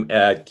also I'm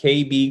at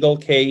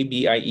KBeagle,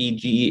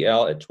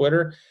 KBIEGEL at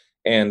Twitter,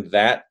 and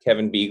that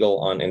Kevin Beagle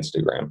on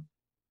Instagram.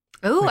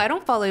 Oh, I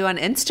don't follow you on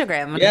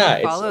Instagram. It's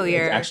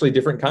actually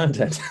different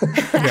content.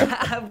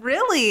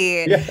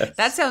 Really? Yes.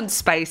 That sounds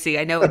spicy.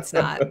 I know it's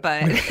not,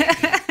 but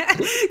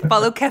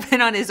follow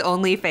Kevin on his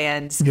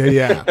OnlyFans.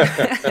 Yeah.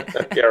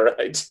 Yeah,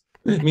 right.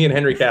 Me and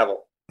Henry Cavill.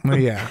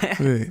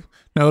 Yeah.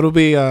 No, it'll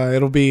be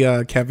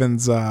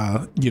Kevin's.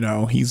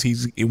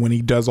 He's when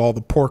he does all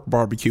the pork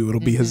barbecue,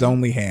 it'll be his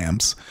only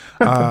hams.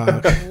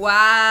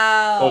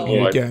 Wow. Oh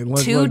boy. Yeah,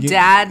 Two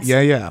dads.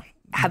 Yeah.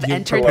 Have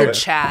entered the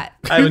chat.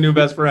 I have a new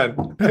best friend.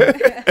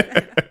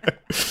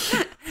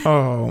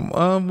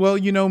 Well,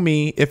 you know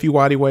me,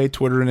 IfYWadiWay,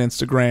 Twitter and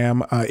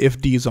Instagram.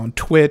 IfD's on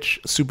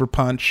Twitch, Super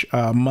Punch,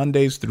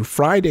 Mondays through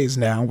Fridays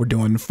now. We're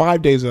doing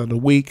 5 days out of the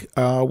week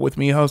with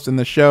me hosting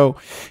the show.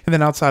 And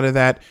then outside of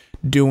that,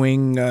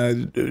 doing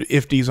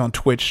IfD's on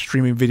Twitch,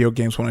 streaming video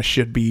games when I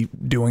should be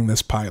doing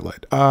this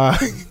pilot.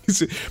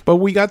 But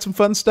we got some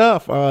fun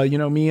stuff.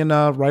 Me and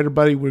Writer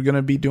Buddy, we're going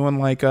to be doing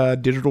like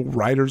digital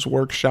writers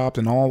workshops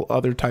and all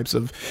other types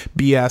of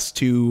BS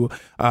to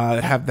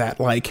have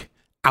that like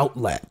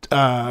outlet,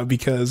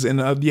 because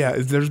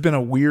there's been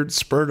a weird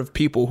spurt of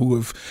people who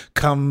have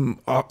come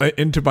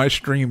into my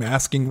stream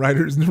asking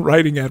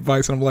writing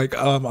advice, and I'm like,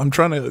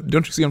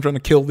 don't you see I'm trying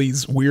to kill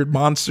these weird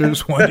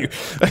monsters? Why do you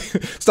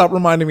stop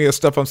reminding me of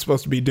stuff I'm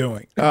supposed to be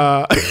doing?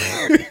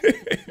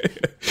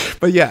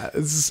 But yeah,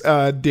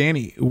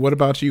 Danny, what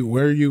about you?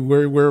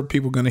 Where are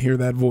people going to hear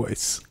that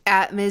voice?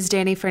 At Ms.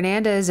 Danny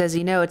Fernandez, as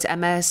you know, it's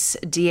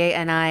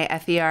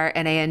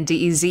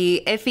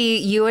MSDANIFERNANDEZ.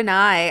 Iffy, you and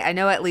I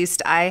know at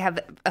least I have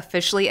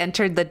officially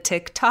entered the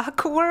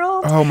TikTok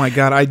world. Oh my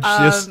God, I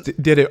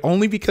just did it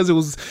only because it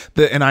was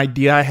an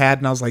idea I had,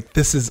 and I was like,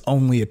 this is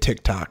only a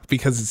TikTok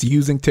because it's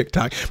using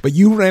TikTok. But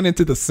you ran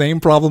into the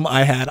same problem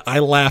I had. I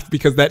laughed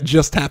because that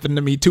just happened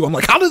to me too. I'm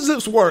like, how does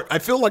this work? I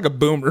feel like a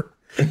boomer.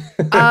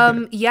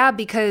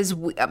 Because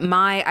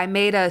I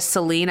made a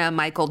Selena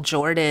Michael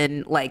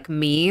Jordan like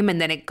meme,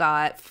 and then it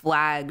got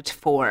flagged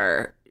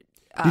for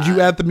did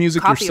you add the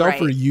music copyright.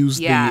 yourself or use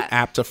the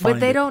app to find it? But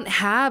they don't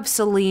have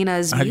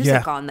Selena's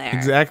music on there.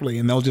 Exactly,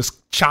 and they'll just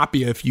chop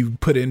you if you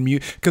put in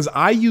music. Because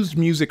I used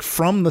music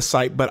from the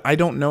site, but I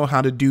don't know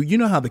how to do. You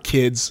know how the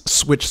kids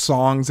switch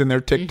songs in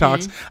their TikToks?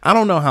 Mm-hmm. I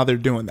don't know how they're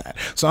doing that.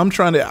 So I'm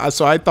trying to.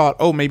 So I thought,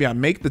 maybe I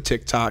make the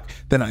TikTok,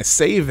 then I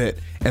save it,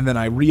 and then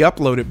I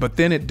re-upload it. But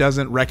then it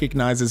doesn't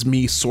recognize as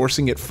me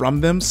sourcing it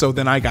from them. So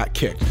then I got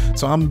kicked.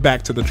 So I'm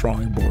back to the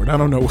drawing board. I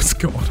don't know what's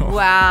going on.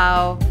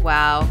 Wow.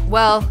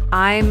 Well,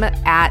 I'm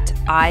at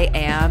I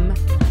am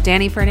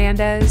Danny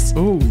Fernandez.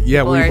 Oh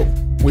yeah,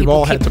 we've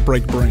all had to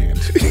break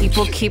brand.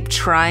 People keep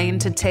trying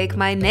to take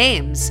my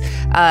names.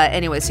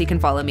 Anyway, so you can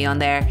follow me on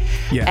there.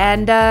 Yeah.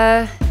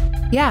 And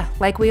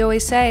like we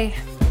always say,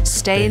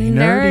 stay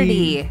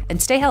nerdy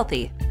and stay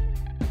healthy.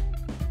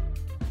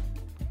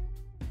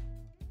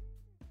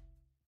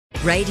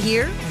 Right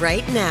here,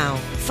 right now.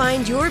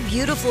 Find your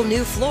beautiful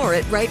new floor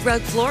at Right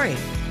Rug Flooring.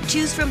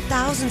 Choose from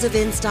thousands of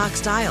in-stock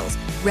styles,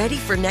 ready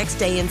for next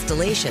day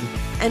installation,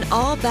 and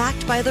all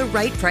backed by the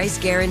right price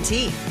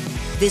guarantee.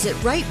 Visit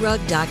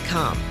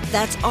rightrug.com.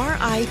 That's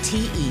RITERUG.com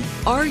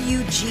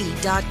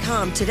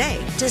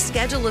today to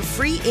schedule a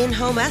free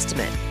in-home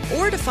estimate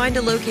or to find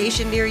a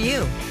location near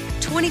you.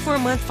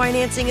 24-month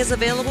financing is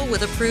available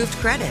with approved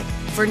credit.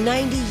 For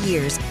 90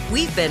 years,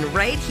 we've been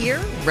right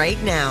here,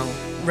 right now.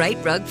 Right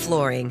Rug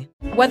Flooring.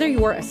 Whether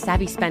you're a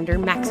savvy spender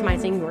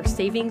maximizing your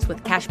savings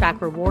with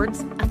cashback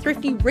rewards, a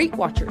thrifty rate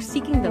watcher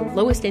seeking the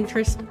lowest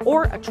interest,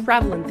 or a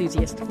travel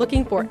enthusiast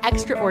looking for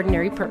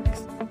extraordinary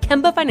perks,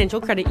 Kemba Financial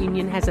Credit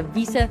Union has a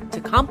visa to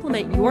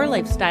complement your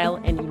lifestyle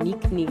and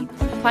unique needs.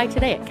 Apply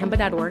today at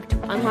Kemba.org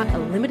to unlock a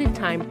limited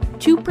time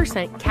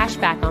 2% cash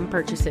back on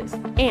purchases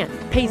and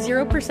pay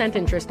 0%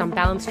 interest on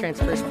balance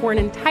transfers for an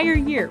entire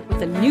year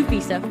with a new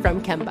visa from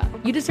Kemba.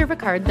 You deserve a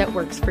card that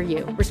works for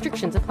you.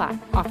 Restrictions apply.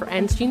 Offer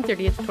ends June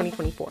 30th,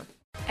 2024.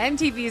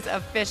 MTV's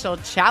official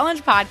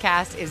Challenge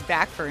podcast is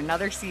back for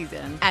another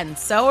season. And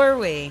so are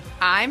we.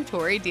 I'm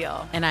Tori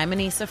Deal. And I'm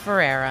Anissa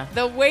Ferreira.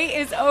 The wait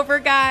is over,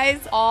 guys.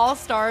 All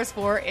Stars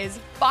 4 is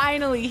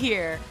finally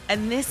here.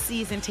 And this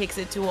season takes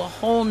it to a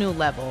whole new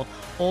level.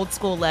 Old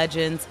school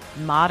legends,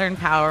 modern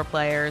power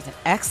players, and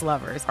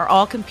ex-lovers are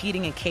all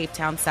competing in Cape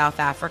Town, South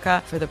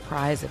Africa for the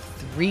prize of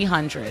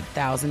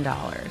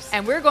 $300,000.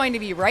 And we're going to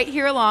be right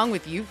here along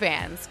with you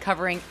fans,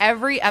 covering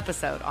every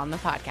episode on the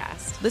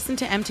podcast. Listen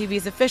to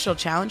MTV's official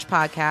Challenge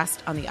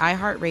podcast on the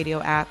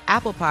iHeartRadio app,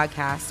 Apple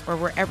Podcasts, or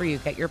wherever you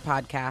get your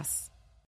podcasts.